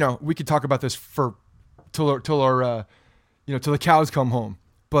 we could talk about this till the cows come home,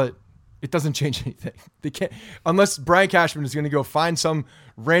 but it doesn't change anything. They can't, unless Brian Cashman is going to go find some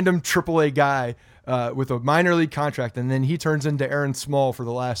random AAA guy with a minor league contract, and then he turns into Aaron Small for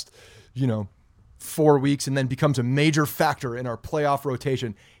the last 4 weeks and then becomes a major factor in our playoff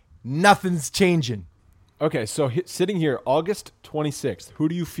rotation. Nothing's changing. Okay, so sitting here, August 26th, who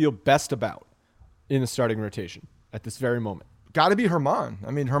do you feel best about in the starting rotation at this very moment? Got to be Herman.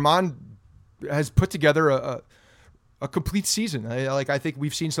 I mean, Herman has put together a complete season. I think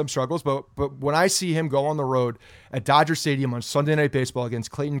we've seen some struggles, but when I see him go on the road at Dodger Stadium on Sunday Night Baseball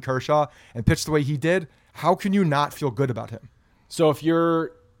against Clayton Kershaw and pitch the way he did, how can you not feel good about him? So if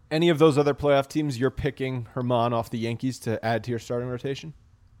you're any of those other playoff teams, you're picking Herman off the Yankees to add to your starting rotation?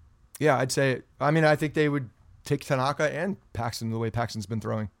 Yeah, I'd say it. I mean, I think they would take Tanaka and Paxton the way Paxton's been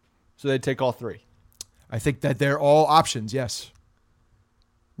throwing. So they'd take all three? I think that they're all options, yes.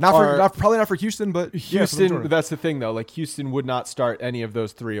 Probably not for Houston, but Houston. That's the thing, though. Like Houston would not start any of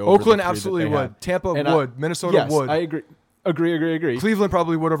those three. Over Oakland the three absolutely would. Have. Tampa and would. Minnesota would. I agree. Agree. Cleveland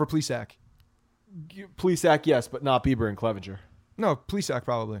probably would over Plesac. Plesac, yes, but not Bieber and Clevenger. No, Plesac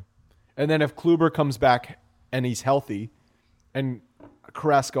probably. And then if Kluber comes back and he's healthy, and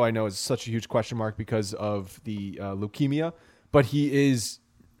Carrasco, I know, is such a huge question mark because of the leukemia, but he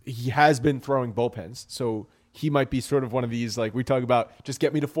has been throwing bullpens, so he might be sort of one of these, like we talk about, just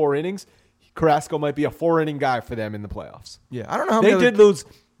get me to 4 innings. Carrasco might be a 4-inning guy for them in the playoffs. Yeah, I don't know how many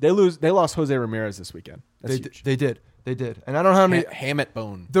They lost Jose Ramirez this weekend. They did. And I don't know how many. Hammett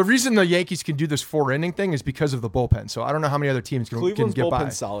bone. The reason the Yankees can do this 4-inning thing is because of the bullpen. So I don't know how many other teams can get by.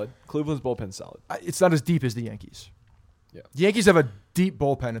 Cleveland's bullpen's solid. It's not as deep as the Yankees. Yeah. The Yankees have a deep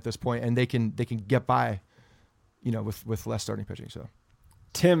bullpen at this point, and they can get by, with less starting pitching. So,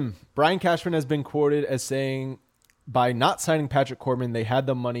 Tim, Brian Cashman has been quoted as saying, by not signing Patrick Corbin, they had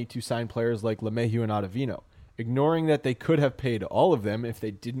the money to sign players like LeMahieu and Ottavino, ignoring that they could have paid all of them if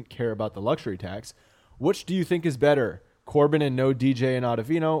they didn't care about the luxury tax. Which do you think is better, Corbin and no DJ and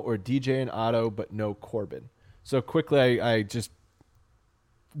Ottavino, or DJ and Otto but no Corbin? So quickly, I just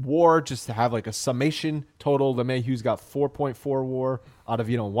to have like a summation total. LeMahieu's got 4.4 WAR,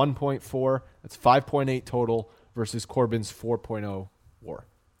 Ottavino 1.4. That's 5.8 total versus Corbin's 4.0 WAR.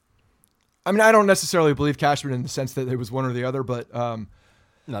 I mean, I don't necessarily believe Cashman in the sense that it was one or the other, but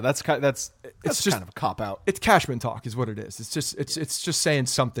no, that's kind of a cop out. It's Cashman talk, is what it is. It's just saying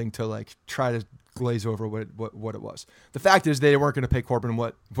something to like try to glaze over what it was. The fact is they weren't going to pay Corbin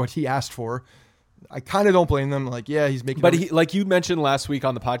what he asked for. I kind of don't blame them. Like, yeah, he's making. But like you mentioned last week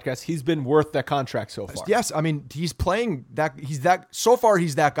on the podcast, he's been worth that contract so far. Yes, I mean he's playing that. So far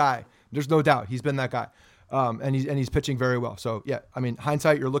he's that guy. There's no doubt he's been that guy, and he's pitching very well. So yeah, I mean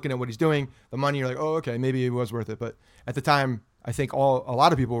hindsight, you're looking at what he's doing, the money. You're like, oh, okay, maybe it was worth it. But at the time, I think a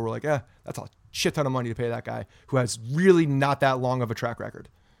lot of people were like, that's a shit ton of money to pay that guy who has really not that long of a track record.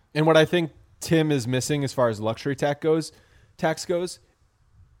 And what I think Tim is missing as far as luxury tax goes,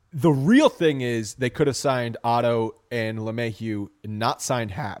 the real thing is they could have signed Otto and LeMahieu and not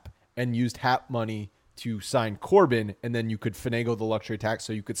signed Hap and used Hap money to sign Corbin, and then you could finagle the luxury tax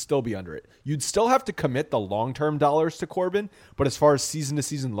so you could still be under it. You'd still have to commit the long-term dollars to Corbin, but as far as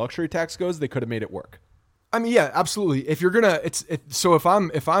season-to-season luxury tax goes, they could have made it work. I mean, yeah, absolutely. If you're gonna, so if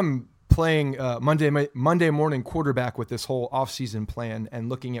I'm playing Monday morning quarterback with this whole offseason plan and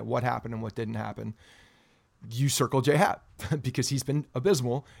looking at what happened and what didn't happen, you circle J Happ because he's been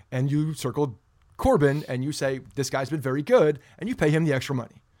abysmal, and you circled Corbin and you say this guy's been very good, and you pay him the extra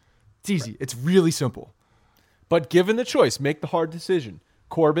money. It's easy. Right. It's really simple. But given the choice, make the hard decision.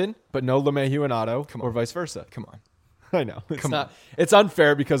 Corbin, but no LeMahieu and Otto, or vice versa. Come on. I know. It's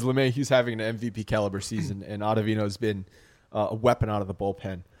unfair because LeMahieu's having an MVP caliber season and Ottavino's been a weapon out of the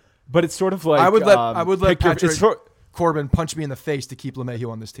bullpen. But it's sort of like I would let Patrick Corbin punch me in the face to keep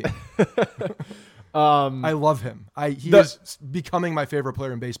LeMahieu on this team. I love him. He is becoming my favorite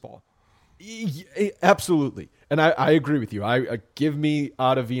player in baseball. Absolutely. And I agree with you. I give me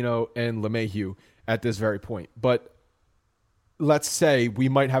Ottavino and LeMahieu at this very point. But let's say we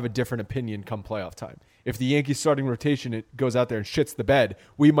might have a different opinion come playoff time. If the Yankees starting rotation it goes out there and shits the bed,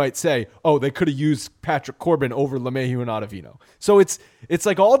 we might say, oh, they could have used Patrick Corbin over LeMahieu and Ottavino. So it's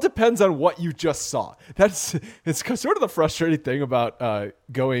like all depends on what you just saw. It's sort of the frustrating thing about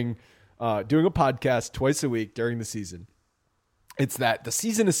doing a podcast twice a week during the season. It's that the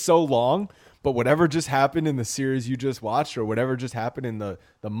season is so long, but whatever just happened in the series you just watched or whatever just happened in the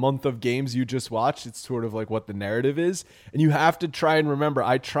month of games you just watched, it's sort of like what the narrative is. And you have to try and remember,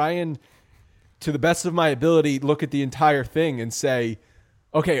 I try and, to the best of my ability, look at the entire thing and say,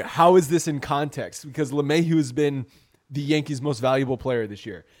 okay, how is this in context? Because LeMahieu has been the Yankees' most valuable player this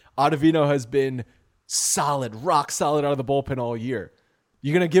year. Ottavino has been solid, rock solid out of the bullpen all year.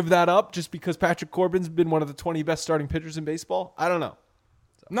 You're going to give that up just because Patrick Corbin's been one of the 20 best starting pitchers in baseball? I don't know.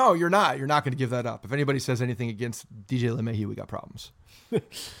 So. No, you're not. You're not going to give that up. If anybody says anything against DJ LeMahieu, we got problems.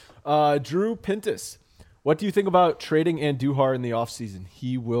 Drew Pintus. What do you think about trading Andujar in the offseason?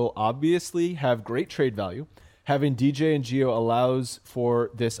 He will obviously have great trade value. Having DJ and Gio allows for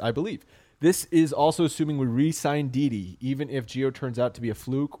this, I believe. This is also assuming we re-sign Didi, even if Gio turns out to be a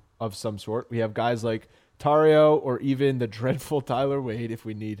fluke of some sort. We have guys like Tario or even the dreadful Tyler Wade if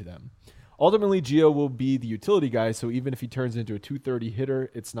we need them. Ultimately, Gio will be the utility guy, so even if he turns into a 230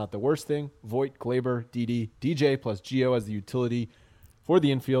 hitter, it's not the worst thing. Voit, Glaber, Didi, DJ plus Gio as the utility for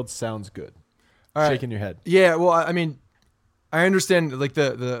the infield sounds good. All right. Shaking your head. Yeah, well, I mean, I understand like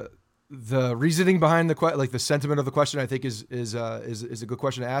the reasoning behind the sentiment of the question. I think is a good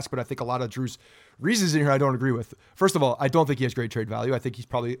question to ask, but I think a lot of Drew's reasons in here I don't agree with. First of all, I don't think he has great trade value. I think he's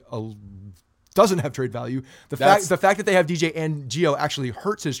probably doesn't have trade value. The fact that they have DJ and Gio actually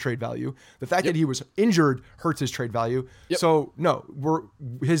hurts his trade value. The fact that he was injured hurts his trade value. Yep. So no,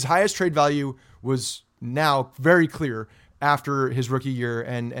 his highest trade value was now very clear after his rookie year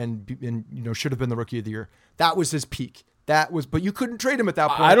and should have been the rookie of the year. That was his peak. But you couldn't trade him at that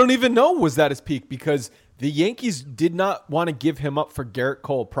point. I don't even know was that his peak because the Yankees did not want to give him up for Garrett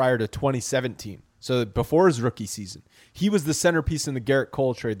Cole prior to 2017. So before his rookie season, he was the centerpiece in the Garrett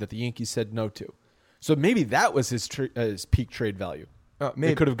Cole trade that the Yankees said no to. So maybe that was his peak trade value. Maybe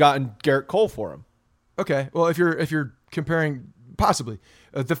they could have gotten Garrett Cole for him. Okay, well if you're comparing, possibly.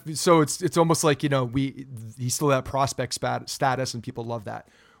 So it's almost like he's still at prospect status and people love that.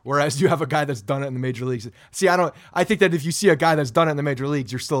 Whereas you have a guy that's done it in the major leagues. See, I think that if you see a guy that's done it in the major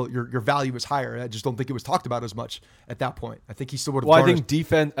leagues, your value is higher. I just don't think it was talked about as much at that point. I think he still would have. Well, I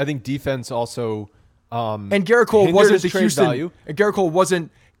think defense also. And Garrett Cole wasn't the Houston value. And Garrett Cole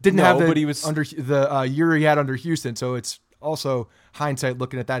didn't have but he was under the year he had under Houston. So it's also hindsight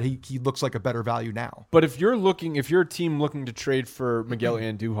looking at that. He looks like a better value now. But if you're a team looking to trade for Miguel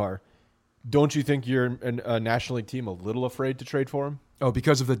Andujar, don't you think you're a National League team a little afraid to trade for him? Oh,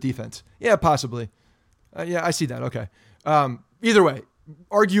 because of the defense. Yeah, possibly. Yeah, I see that. Okay. Either way,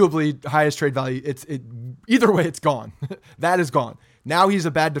 arguably highest trade value. Either way, it's gone. That is gone. Now he's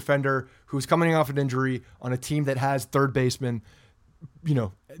a bad defender who's coming off an injury on a team that has third baseman,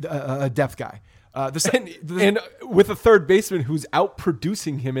 a depth guy. And with a third baseman who's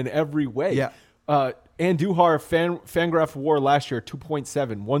outproducing him in every way. Yeah. Andujar, Fangraph WAR last year, 2.7,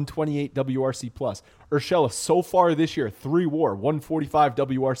 128 WRC plus. Urshela so far this year, 3 WAR, 145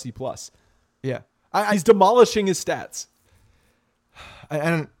 WRC plus. Yeah. He's demolishing his stats.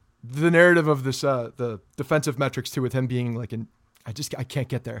 And the narrative of this, the defensive metrics too, with him being like I can't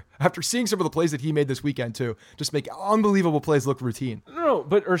get there. After seeing some of the plays that he made this weekend too, just make unbelievable plays look routine. No,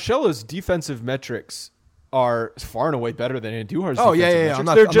 but Urshela's defensive metrics are far and away better than Andujar's. Oh yeah. I'm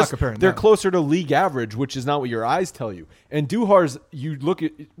not comparing. They're closer to league average, which is not what your eyes tell you. And Andujar's, you look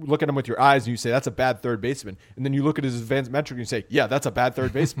at him with your eyes and you say that's a bad third baseman, and then you look at his advanced metric and you say, yeah, that's a bad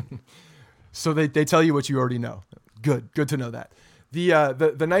third baseman. So they tell you what you already know. Good to know that.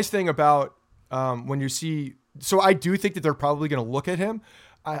 The nice thing about when you see, so I do think that they're probably going to look at him.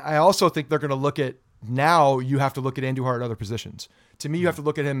 I also think they're going to look at, now you have to look at Andujar at other positions. To me, you have to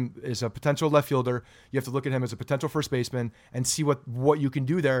look at him as a potential left fielder. You have to look at him as a potential first baseman and see what you can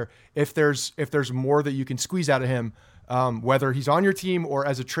do there. If there's more that you can squeeze out of him, whether he's on your team or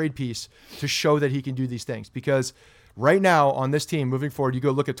as a trade piece, to show that he can do these things. Because right now on this team, moving forward, you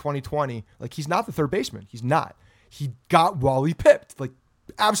go look at 2020, like he's not the third baseman. He's not. He got Wally pipped. Like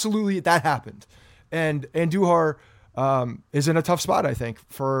absolutely that happened. And Andujar is in a tough spot, I think.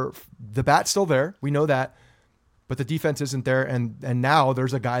 For the bat's still there. We know that. But the defense isn't there. And now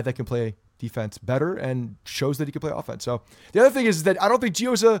there's a guy that can play defense better and shows that he can play offense. So the other thing is that I don't think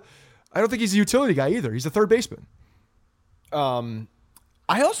he's a utility guy either. He's a third baseman. I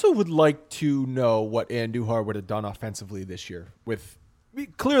also would like to know what Andujar would have done offensively this year.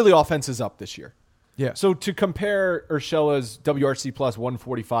 Clearly offense is up this year. Yeah. So to compare Urshela's WRC plus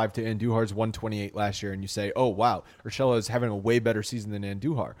 145 to Andujar's 128 last year, and you say, oh, wow, Urshela is having a way better season than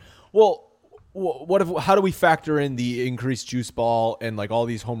Andujar. Well, how do we factor in the increased juice ball and like all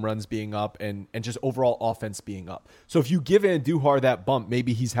these home runs being up and just overall offense being up? So if you give Andujar that bump,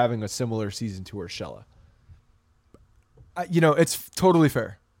 maybe he's having a similar season to Urshela. It's totally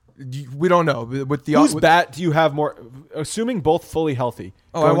fair. We don't know. With the whose bat do you have more? Assuming both fully healthy.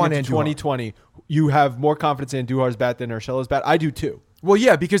 Oh, I want Andujar. 2020. You have more confidence in Andujar's bat than Urshela's bat. I do too. Well,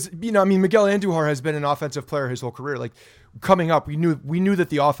 yeah, because Miguel Andujar has been an offensive player his whole career. Like coming up, we knew that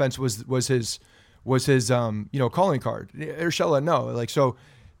the offense was his calling card. Urshela, no. Like so,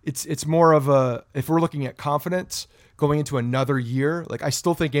 it's more of a, if we're looking at confidence going into another year. Like I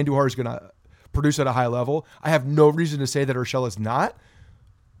still think Andujar is going to produce at a high level. I have no reason to say that Urshela is not.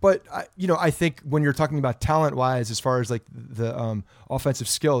 But I think when you're talking about talent-wise, as far as like the offensive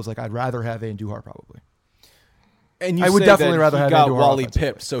skills, like I'd rather have Andujar probably. And I would definitely rather have got Andujar Wally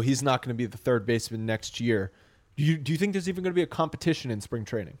pipped, so he's not going to be the third baseman next year. Do you think there's even going to be a competition in spring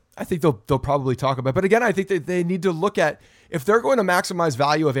training? I think they'll probably talk about it. But again, I think that they need to look at if they're going to maximize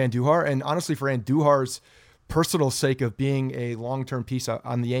value of Andujar, and honestly for Andujar's personal sake of being a long-term piece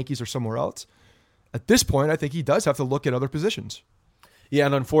on the Yankees or somewhere else, at this point, I think he does have to look at other positions. Yeah,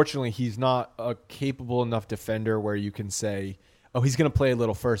 and unfortunately, he's not a capable enough defender where you can say, oh, he's going to play a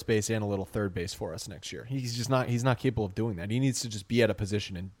little first base and a little third base for us next year. He's not capable of doing that. He needs to just be at a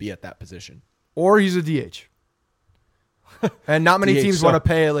position and be at that position. Or he's a DH. And not many teams want to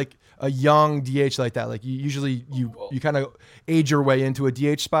pay like a young DH like that. Like you kind of age your way into a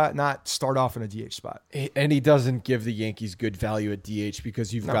DH spot, not start off in a DH spot. And he doesn't give the Yankees good value at DH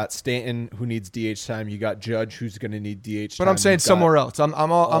because you've got Stanton who needs DH time. You got Judge who's going to need DH time. But I'm saying somewhere else.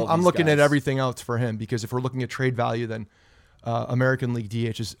 I'm looking at everything else for him because if we're looking at trade value, then American League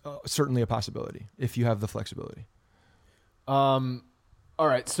DH is certainly a possibility if you have the flexibility. All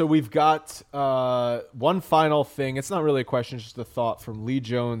right, so we've got one final thing. It's not really a question, it's just a thought from Lee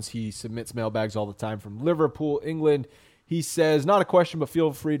Jones. He submits mailbags all the time from Liverpool, England. He says, not a question, but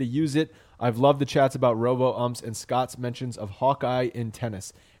feel free to use it. I've loved the chats about robo-umps and Scott's mentions of Hawkeye in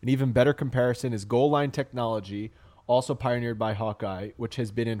tennis. An even better comparison is goal line technology, also pioneered by Hawkeye, which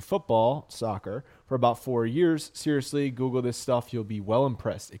has been in football, soccer, for about 4 years. Seriously, Google this stuff. You'll be well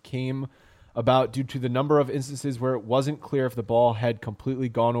impressed. It came about due to the number of instances where it wasn't clear if the ball had completely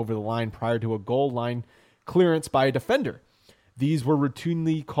gone over the line prior to a goal line clearance by a defender. These were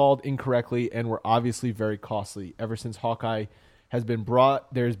routinely called incorrectly and were obviously very costly. Ever since Hawkeye has been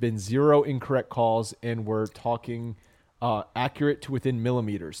brought, there's been 0 incorrect calls, and we're talking accurate to within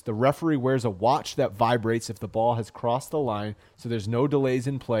millimeters. The referee wears a watch that vibrates if the ball has crossed the line, so there's no delays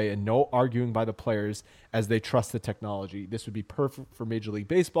in play and no arguing by the players as they trust the technology. This would be perfect for Major League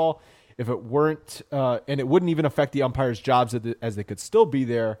Baseball. If it weren't, and it wouldn't even affect the umpires' jobs as they could still be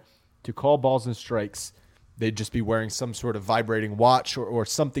there to call balls and strikes. They'd just be wearing some sort of vibrating watch or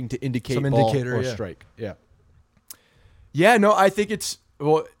something to indicate some ball indicator, or yeah. strike. Yeah. Yeah, no, I think it's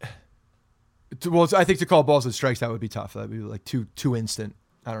I think to call balls and strikes, that would be tough. That would be like too instant.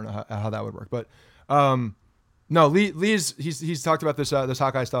 I don't know how that would work, but no, he's talked about this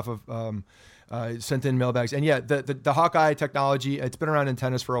Hawkeye stuff of sent in mailbags, and yeah, the Hawkeye technology, it's been around in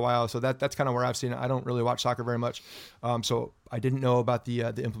tennis for a while, so that's kind of where I've seen it. I don't really watch soccer very much, so I didn't know about the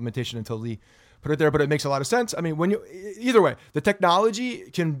implementation until Lee put it there, but it makes a lot of sense. I mean, either way, the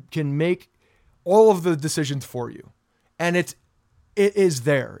technology can make all of the decisions for you, and it is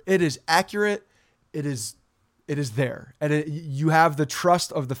there. It is accurate. It is there. And you have the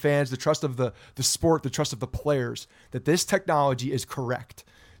trust of the fans, the trust of the sport, the trust of the players that this technology is correct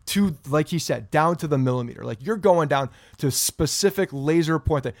to, like he said, down to the millimeter. Like you're going down to specific laser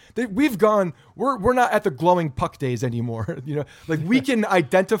point that we're not at the glowing puck days anymore. You know, like we can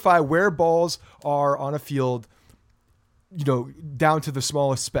identify where balls are on a field, you know, down to the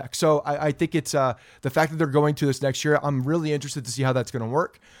smallest speck. So I think it's the fact that they're going to this next year. I'm really interested to see how that's going to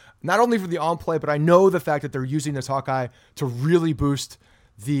work. Not only for the on play, but I know the fact that they're using this Hawkeye to really boost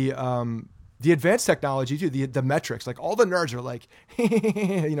the advanced technology too, the metrics. Like all the nerds are like,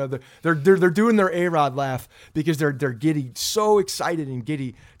 you know, they're doing their A-Rod laugh because they're giddy, so excited and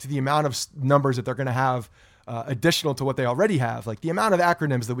giddy to the amount of numbers that they're going to have additional to what they already have. Like the amount of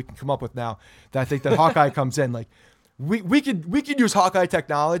acronyms that we can come up with now that I think that Hawkeye comes in. Like we could use Hawkeye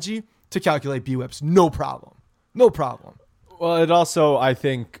technology to calculate BWIPs. No problem. Well, it also, I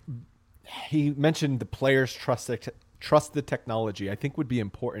think, he mentioned the players trust the technology. I think would be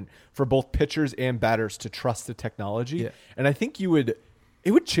important for both pitchers and batters to trust the technology. Yeah. And I think it would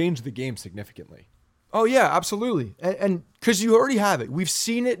change the game significantly. Oh yeah, absolutely. And because you already have it. We've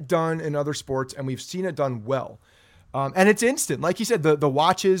seen it done in other sports and we've seen it done well. And it's instant. Like you said, the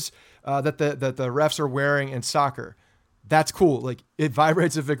watches that the refs are wearing in soccer, that's cool. Like it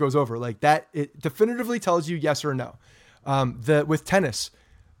vibrates if it goes over. Like that, it definitively tells you yes or no. With tennis,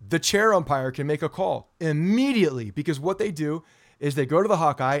 the chair umpire can make a call immediately because what they do is they go to the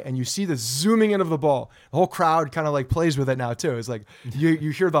Hawkeye and you see the zooming in of the ball. The whole crowd kind of like plays with it now too. It's like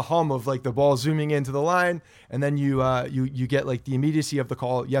you hear the hum of like the ball zooming into the line, and then you get like the immediacy of the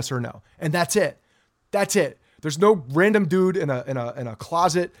call, yes or no, and that's it. There's no random dude in a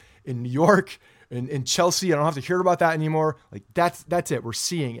closet in New York. In Chelsea, I don't have to hear about that anymore. Like that's it. We're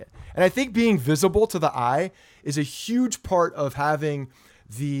seeing it. And I think being visible to the eye is a huge part of having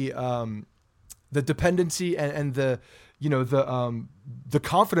the dependency and the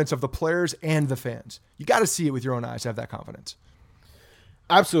confidence of the players and the fans. You got to see it with your own eyes to have that confidence.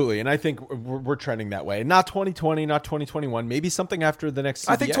 Absolutely. And I think we're trending that way. Not 2020, not 2021, maybe something after the next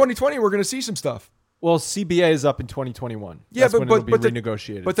CBA. I think 2020, we're going to see some stuff. Well, CBA is up in 2021. Yeah, That's when it'll be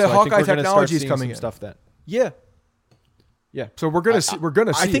renegotiated. But the Hawkeye technology is coming in. Stuff then. Yeah. So we're gonna see.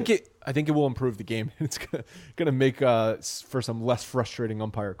 I think it will improve the game. It's gonna make for some less frustrating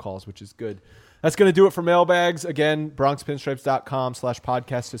umpire calls, which is good. That's gonna do it for mailbags. Again,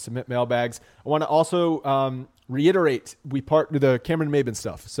 BronxPinstripes.com/podcast to submit mailbags. I want to also reiterate we partner the Cameron Maben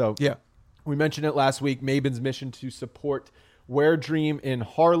stuff. So yeah, we mentioned it last week. Maben's mission to support Wear Dream in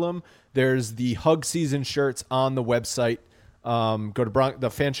Harlem. There's the Hug Season shirts on the website. Go to the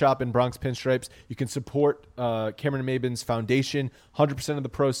fan shop in Bronx Pinstripes. You can support Cameron Maben's foundation. 100% of the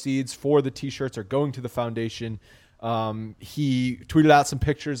proceeds for the t-shirts are going to the foundation. He tweeted out some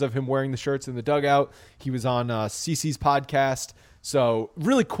pictures of him wearing the shirts in the dugout. He was on CC's podcast. So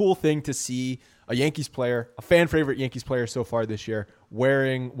really cool thing to see a Yankees player, a fan favorite Yankees player so far this year,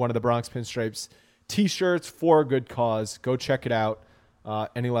 wearing one of the Bronx Pinstripes t-shirts for a good cause. Go check it out.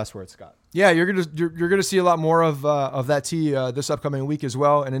 Any last words, Scott? Yeah, you're gonna see a lot more of that tee this upcoming week as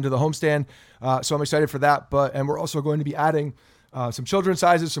well, and into the homestand. So I'm excited for that. And we're also going to be adding some children's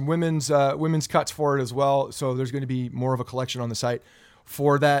sizes, some women's cuts for it as well. So there's going to be more of a collection on the site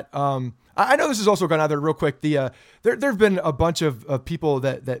for that. I know this has also gone out there real quick. There've been a bunch of people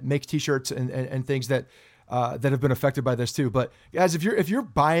that make t-shirts and things that have been affected by this too. But guys, if you're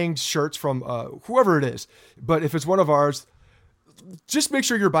buying shirts from whoever it is, but if it's one of ours, just make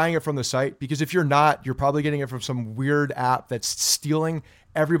sure you're buying it from the site, because if you're not, you're probably getting it from some weird app that's stealing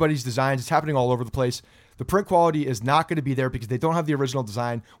everybody's designs. It's happening all over the place. The print quality is not going to be there because they don't have the original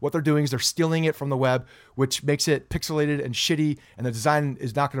design. What they're doing is they're stealing it from the web, which makes it pixelated and shitty, and the design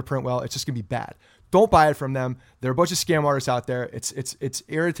is not going to print well. It's just going to be bad. Don't buy it from them. There are a bunch of scam artists out there. It's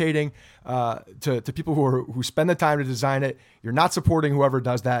irritating to people who spend the time to design it. You're not supporting whoever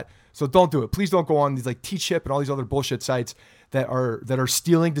does that, so don't do it. Please don't go on these like T-Chip and all these other bullshit sites that are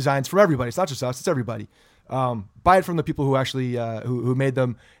stealing designs from everybody. It's not just us; it's everybody. Buy it from the people who actually who made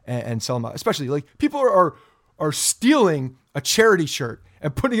them and sell them out. Especially like people are stealing a charity shirt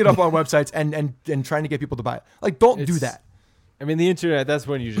and putting it up on websites and trying to get people to buy it. Like, don't do that. I mean, the internet, that's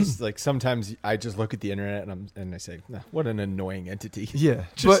when you just like, sometimes I just look at the internet and I say, nah, what an annoying entity. Yeah.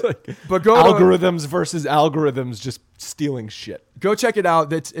 Just but go algorithms versus algorithms just stealing shit. Go check it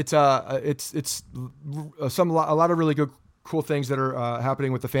out. It's a lot of really good, cool things that are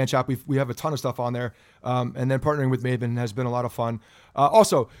happening with the fan shop. We have a ton of stuff on there. And then partnering with Maben has been a lot of fun.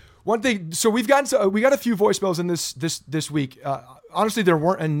 Also, one thing, so we got a few voicemails in this week. Honestly, there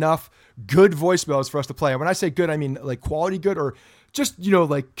weren't enough good voicemails for us to play. And when I say good, I mean like quality good, or just,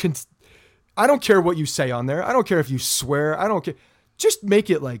 I don't care what you say on there. I don't care if you swear. I don't care. Just make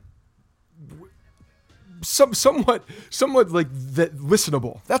it like somewhat like that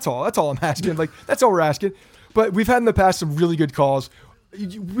listenable. That's all I'm asking. Like, that's all we're asking. But we've had in the past some really good calls.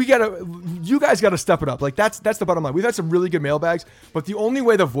 You guys gotta step it up. Like, that's the bottom line. We've had some really good mailbags, but the only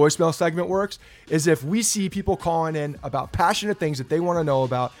way the voicemail segment works is if we see people calling in about passionate things that they want to know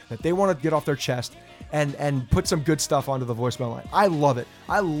about, that they want to get off their chest, and put some good stuff onto the voicemail line. I love it.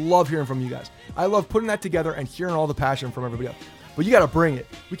 I love hearing from you guys. I love putting that together and hearing all the passion from everybody else. But you got to bring it.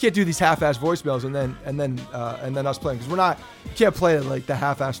 We can't do these half-ass voicemails and then us playing, because you can't play like the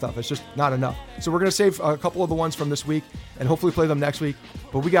half-ass stuff. It's just not enough. So we're gonna save a couple of the ones from this week and hopefully play them next week.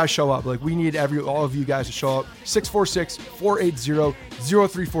 But we gotta show up. Like, we need all of you guys to show up.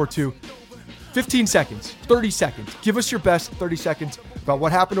 646-480-0342. 15 seconds, 30 seconds. Give us your best 30 seconds about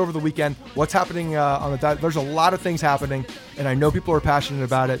what happened over the weekend, what's happening on the diet. There's a lot of things happening, and I know people are passionate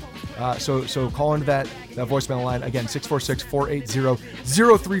about it. So call into that voicemail line. Again,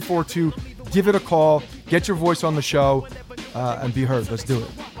 646-480-0342. Give it a call. Get your voice on the show and be heard. Let's do it.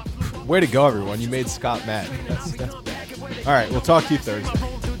 Way to go, everyone. You made Scott mad. That's bad. All right, we'll talk to you Thursday.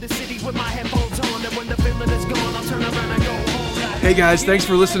 Hey guys, thanks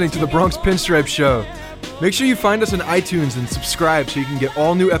for listening to the Bronx Pinstripe Show. Make sure you find us on iTunes and subscribe so you can get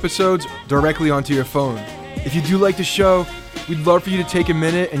all new episodes directly onto your phone. If you do like the show, we'd love for you to take a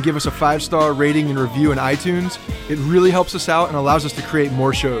minute and give us a 5-star rating and review in iTunes. It really helps us out and allows us to create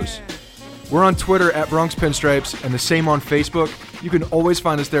more shows. We're on Twitter at Bronx Pinstripes and the same on Facebook. You can always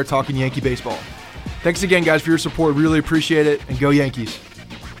find us there talking Yankee baseball. Thanks again, guys, for your support. Really appreciate it, and go Yankees.